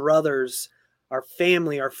own brothers, our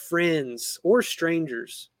family, our friends, or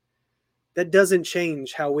strangers, that doesn't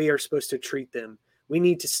change how we are supposed to treat them. We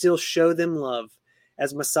need to still show them love.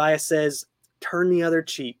 As Messiah says, turn the other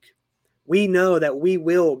cheek. We know that we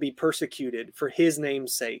will be persecuted for his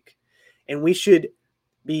name's sake. And we should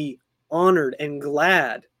be honored and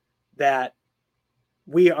glad that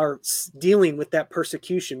we are dealing with that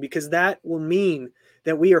persecution, because that will mean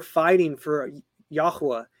that we are fighting for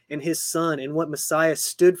Yahweh and his son and what Messiah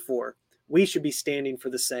stood for. We should be standing for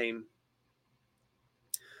the same.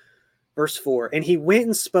 Verse 4, and he went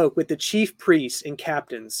and spoke with the chief priests and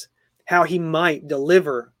captains, how he might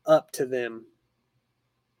deliver up to them.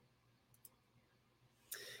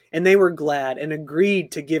 And they were glad and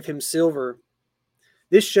agreed to give him silver.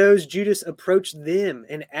 This shows Judas approached them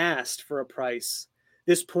and asked for a price.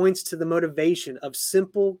 This points to the motivation of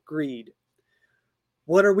simple greed.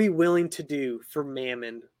 What are we willing to do for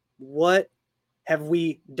mammon? What have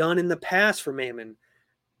we done in the past for mammon?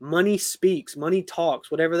 Money speaks, money talks,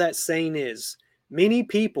 whatever that saying is. Many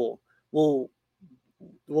people will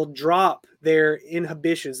drop their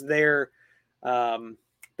inhibitions, the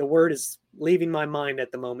word is leaving my mind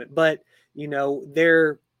at the moment, but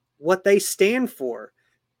what they stand for.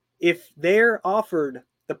 If they're offered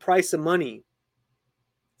the price of money,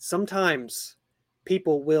 sometimes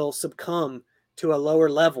people will succumb to a lower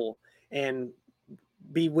level and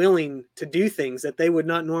be willing to do things that they would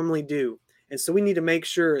not normally do. And so we need to make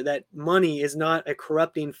sure that money is not a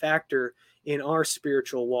corrupting factor in our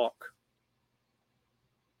spiritual walk.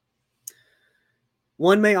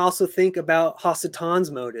 One may also think about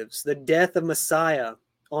Hasatan's motives. The death of Messiah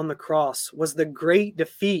on the cross was the great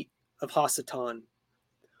defeat of Hasatan.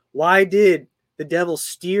 Why did the devil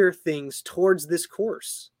steer things towards this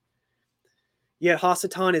course? Yet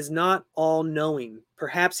Hasatan is not all-knowing.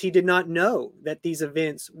 Perhaps he did not know that these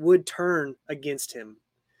events would turn against him.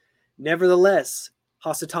 Nevertheless,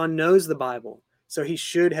 Hasatan knows the Bible, so he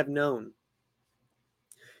should have known.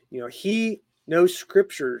 He knows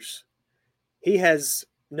scriptures. He has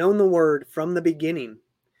known the word from the beginning,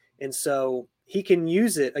 and so he can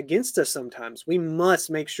use it against us sometimes. We must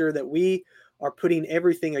make sure that we are putting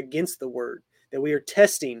everything against the word, that we are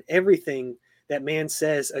testing everything that man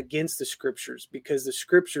says against the scriptures, because the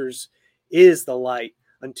scriptures is the light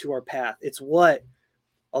unto our path. It's what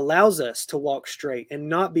allows us to walk straight and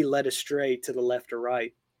not be led astray to the left or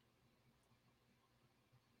right.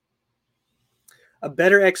 A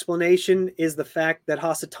better explanation is the fact that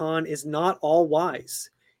Hasatan is not all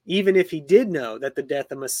wise, even if he did know that the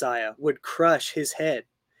death of Messiah would crush his head,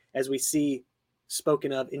 as we see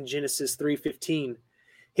spoken of in Genesis 3:15.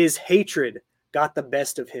 His hatred got the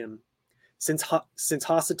best of him. Since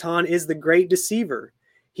Hasatan is the great deceiver,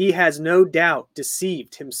 he has no doubt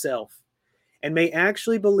deceived himself and may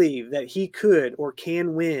actually believe that he could or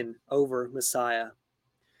can win over Messiah.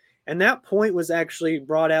 And that point was actually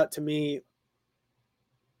brought out to me,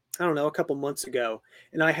 I don't know, a couple months ago,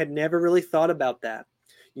 and I had never really thought about that.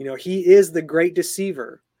 He is the great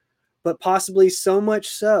deceiver, but possibly so much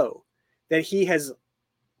so that he has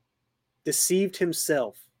deceived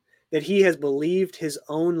himself, that he has believed his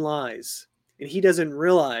own lies, and he doesn't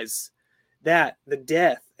realize that the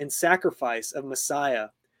death and sacrifice of Messiah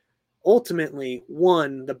ultimately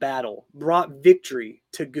won the battle, brought victory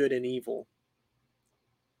to good and evil.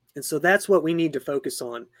 And so that's what we need to focus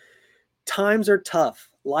on. Times are tough.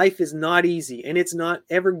 Life is not easy, and it's not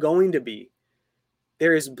ever going to be.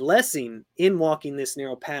 There is blessing in walking this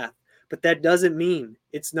narrow path, but that doesn't mean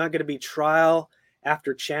it's not going to be trial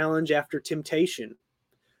after challenge after temptation.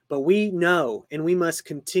 But we know, and we must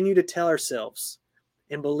continue to tell ourselves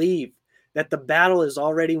and believe that the battle is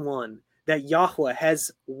already won, that Yahweh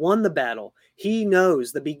has won the battle. He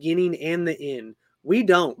knows the beginning and the end. We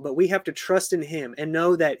don't, but we have to trust in him and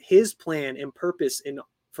know that his plan and purpose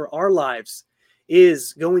for our lives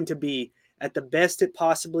is going to be at the best it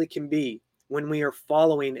possibly can be when we are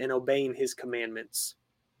following and obeying his commandments.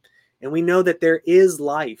 And we know that there is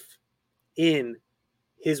life in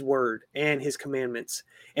his word and his commandments.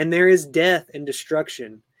 And there is death and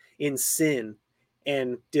destruction in sin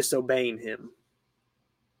and disobeying him.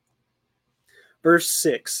 Verse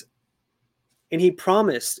 6, and he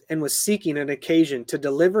promised and was seeking an occasion to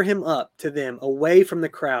deliver him up to them away from the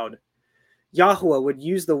crowd. Yahweh would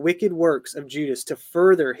use the wicked works of Judas to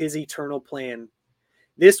further his eternal plan.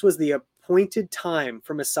 This was the appointed time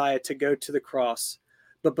for Messiah to go to the cross.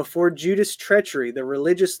 But before Judas' treachery, the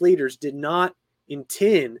religious leaders did not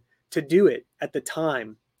intend to do it at the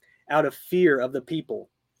time out of fear of the people.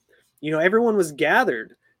 Everyone was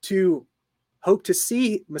gathered to hope to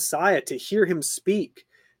see Messiah, to hear him speak.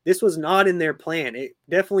 This was not in their plan. It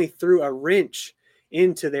definitely threw a wrench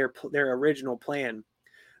into their original plan.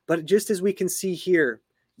 But just as we can see here,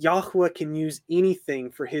 Yahweh can use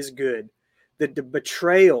anything for his good. The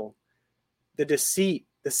betrayal, the deceit,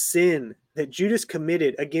 the sin that Judas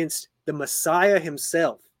committed against the Messiah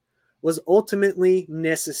himself was ultimately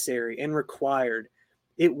necessary and required.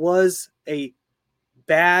 It was a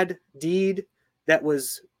bad deed that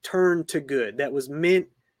was turned to good, that was meant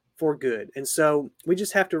for good. And so we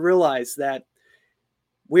just have to realize that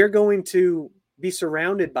we're going to be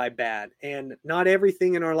surrounded by bad, and not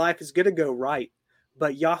everything in our life is going to go right,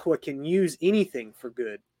 but Yahweh can use anything for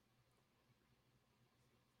good.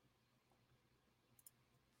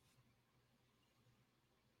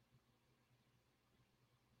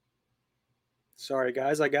 Sorry,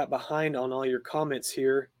 guys, I got behind on all your comments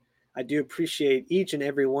here. I do appreciate each and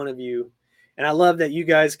every one of you. And I love that you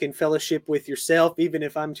guys can fellowship with yourself, even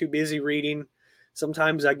if I'm too busy reading.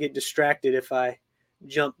 Sometimes I get distracted if I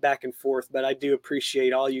jump back and forth, but I do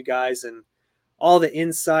appreciate all you guys and all the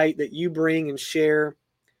insight that you bring and share.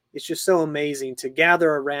 It's just so amazing to gather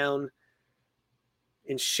around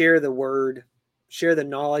and share the word, share the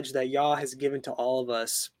knowledge that Yah has given to all of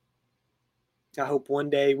us. I hope one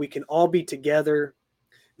day we can all be together,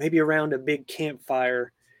 maybe around a big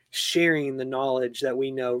campfire, sharing the knowledge that we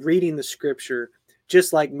know, reading the scripture,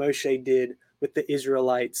 just like Moshe did with the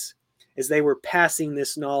Israelites, as they were passing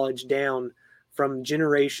this knowledge down from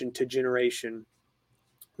generation to generation.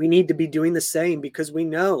 We need to be doing the same because we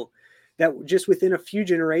know that just within a few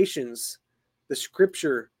generations, the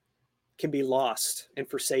scripture can be lost and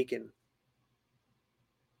forsaken.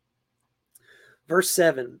 Verse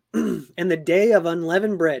 7, and the day of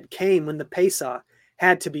unleavened bread came when the Pesach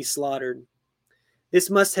had to be slaughtered. This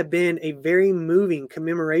must have been a very moving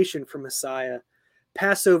commemoration for Messiah.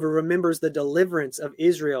 Passover remembers the deliverance of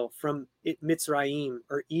Israel from Mitzrayim,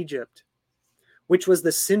 or Egypt, which was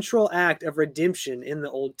the central act of redemption in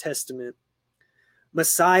the Old Testament.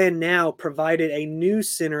 Messiah now provided a new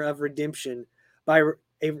center of redemption to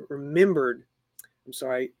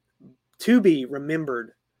be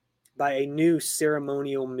remembered by a new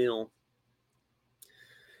ceremonial meal.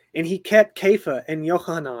 And he kept Kepha and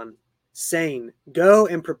Yochanan, saying, go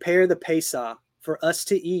and prepare the Pesach for us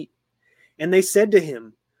to eat. And they said to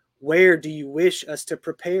him, where do you wish us to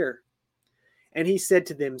prepare? And he said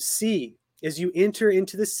to them, see, as you enter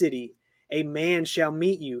into the city, a man shall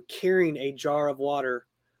meet you carrying a jar of water.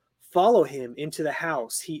 Follow him into the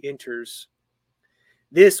house he enters.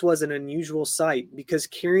 This was an unusual sight because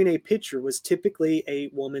carrying a pitcher was typically a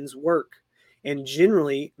woman's work, and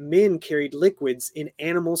generally men carried liquids in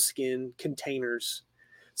animal skin containers.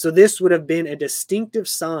 So this would have been a distinctive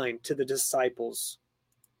sign to the disciples.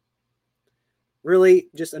 Really,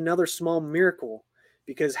 just another small miracle,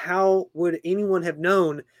 because how would anyone have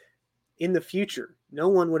known in the future? No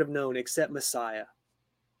one would have known except Messiah.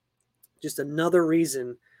 Just another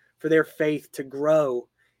reason for their faith to grow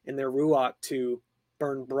and their ruach to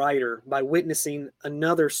burn brighter by witnessing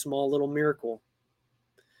another small little miracle.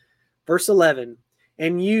 Verse 11,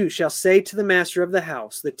 and you shall say to the master of the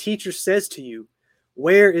house, the teacher says to you,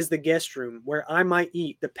 where is the guest room where I might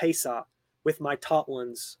eat the Pesach with my taught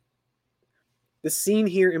ones? The scene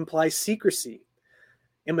here implies secrecy,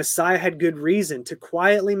 and Messiah had good reason to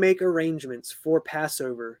quietly make arrangements for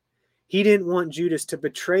Passover. He didn't want Judas to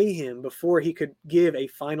betray him before he could give a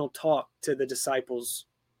final talk to the disciples.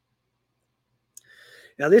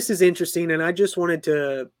 Now, this is interesting, and I just wanted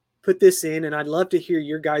to put this in, and I'd love to hear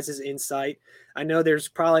your guys' insight. I know there's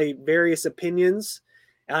probably various opinions,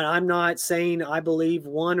 and I'm not saying I believe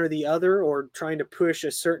one or the other or trying to push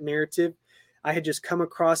a certain narrative. I had just come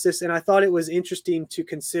across this, and I thought it was interesting to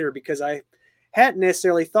consider because I hadn't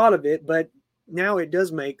necessarily thought of it, but now it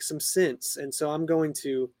does make some sense. And so I'm going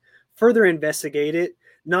to further investigate it.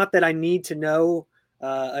 Not that I need to know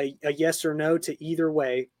a yes or no to either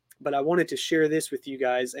way, but I wanted to share this with you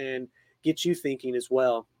guys and get you thinking as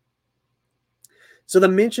well. So the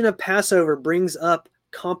mention of Passover brings up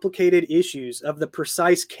complicated issues of the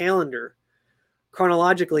precise calendar,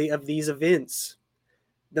 chronologically, of these events.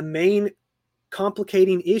 The main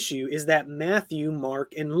complicating issue is that Matthew,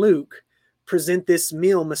 Mark, and Luke present this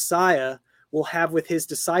meal Messiah will have with his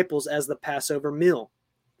disciples as the Passover meal,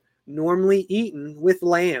 normally eaten with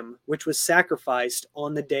lamb, which was sacrificed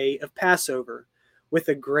on the day of Passover, with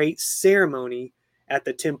a great ceremony at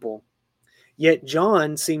the temple. Yet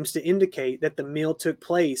John seems to indicate that the meal took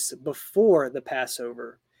place before the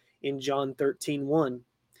Passover in John 13:1,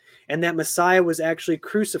 and that Messiah was actually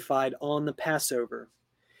crucified on the Passover.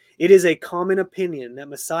 It is a common opinion that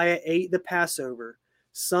Messiah ate the Passover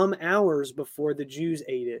some hours before the Jews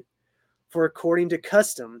ate it, for according to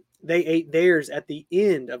custom, they ate theirs at the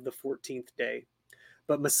end of the 14th day,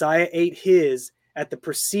 but Messiah ate his at the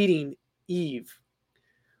preceding eve,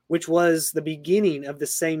 which was the beginning of the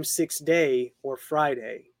same 6th day or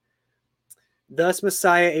Friday. Thus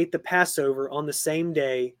Messiah ate the Passover on the same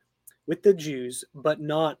day with the Jews, but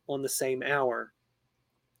not on the same hour.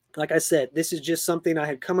 Like I said, this is just something I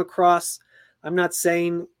had come across. I'm not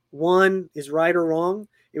saying one is right or wrong.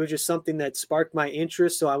 It was just something that sparked my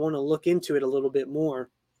interest, so I want to look into it a little bit more.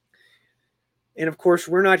 And of course,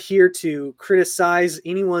 we're not here to criticize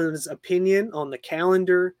anyone's opinion on the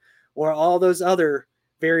calendar or all those other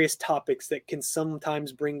various topics that can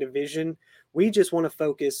sometimes bring division. We just want to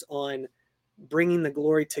focus on bringing the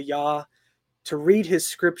glory to Yah, to read his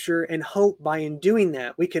scripture, and hope by in doing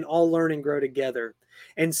that, we can all learn and grow together.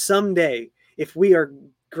 And someday, if we are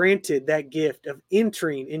granted that gift of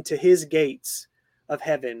entering into his gates of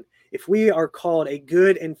heaven, if we are called a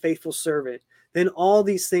good and faithful servant, then all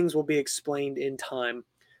these things will be explained in time.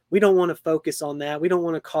 We don't want to focus on that. We don't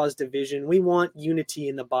want to cause division. We want unity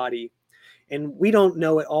in the body. And we don't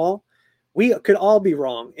know it all. We could all be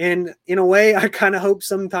wrong. And in a way, I kind of hope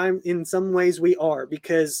in some ways we are,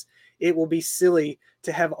 because it will be silly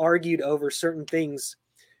to have argued over certain things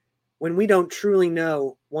when we don't truly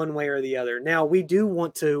know one way or the other. Now, we do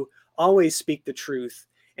want to always speak the truth.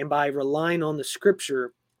 And by relying on the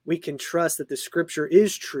scripture, we can trust that the scripture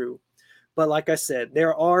is true. But like I said,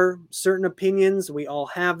 there are certain opinions. We all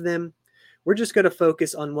have them. We're just going to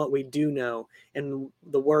focus on what we do know and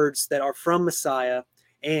the words that are from Messiah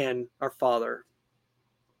and our Father.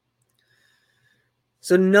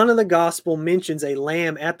 So none of the gospel mentions a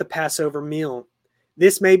lamb at the Passover meal.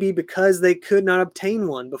 This may be because they could not obtain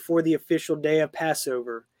one before the official day of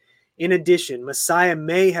Passover. In addition, Messiah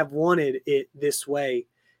may have wanted it this way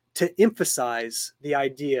to emphasize the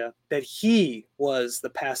idea that he was the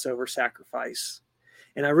Passover sacrifice.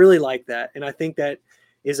 And I really like that. And I think that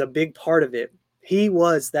is a big part of it. He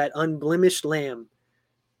was that unblemished lamb,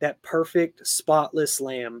 that perfect, spotless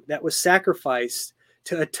lamb that was sacrificed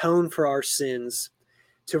to atone for our sins,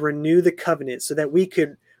 to renew the covenant so that we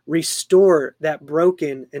could restore that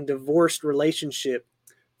broken and divorced relationship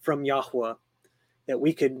from Yahweh, that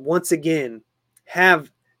we could once again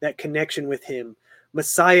have that connection with him.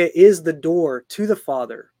 Messiah is the door to the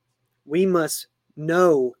Father. We must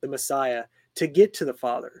know the Messiah to get to the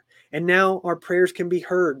Father. And now our prayers can be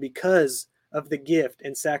heard because of the gift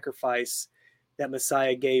and sacrifice that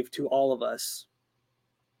Messiah gave to all of us.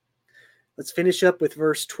 Let's finish up with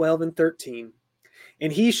verse 12 and 13.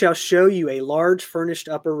 And he shall show you a large furnished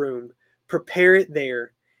upper room. Prepare it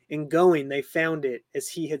there. And going, they found it as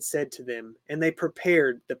he had said to them. And they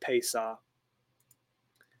prepared the Pesach.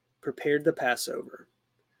 Prepared the Passover.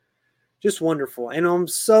 Just wonderful. And I'm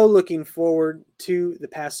so looking forward to the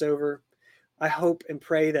Passover. I hope and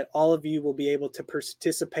pray that all of you will be able to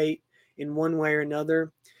participate in one way or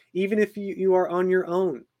another. Even if you are on your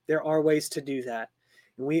own, there are ways to do that.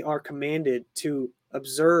 And we are commanded to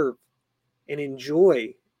observe and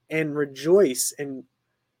enjoy and rejoice and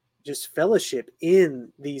just fellowship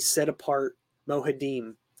in these set apart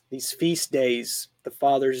Mohadim, these feast days, the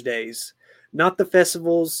Father's days, not the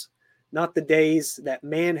festivals, not the days that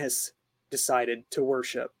man has decided to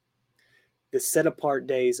worship, the set apart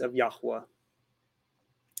days of Yahweh.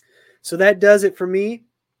 So that does it for me.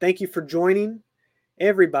 Thank you for joining.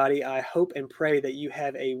 Everybody, I hope and pray that you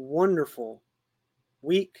have a wonderful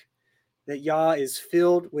week, that Yah is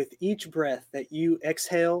filled with each breath that you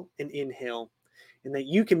exhale and inhale, and that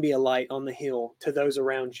you can be a light on the hill to those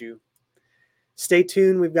around you. Stay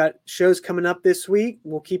tuned. We've got shows coming up this week.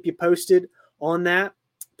 We'll keep you posted on that.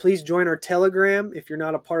 Please join our Telegram. If you're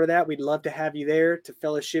not a part of that, we'd love to have you there to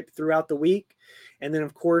fellowship throughout the week. And then,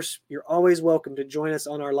 of course, you're always welcome to join us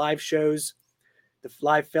on our live shows. The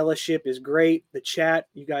live fellowship is great. The chat,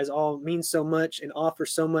 you guys all mean so much and offer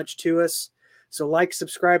so much to us. So like,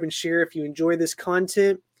 subscribe, and share if you enjoy this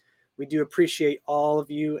content. We do appreciate all of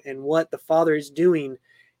you and what the Father is doing.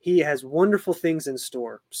 He has wonderful things in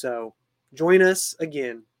store. So join us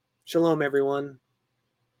again. Shalom, everyone.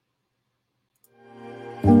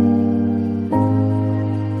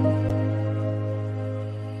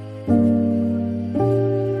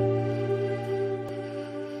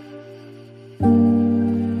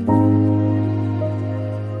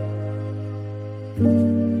 Thank you.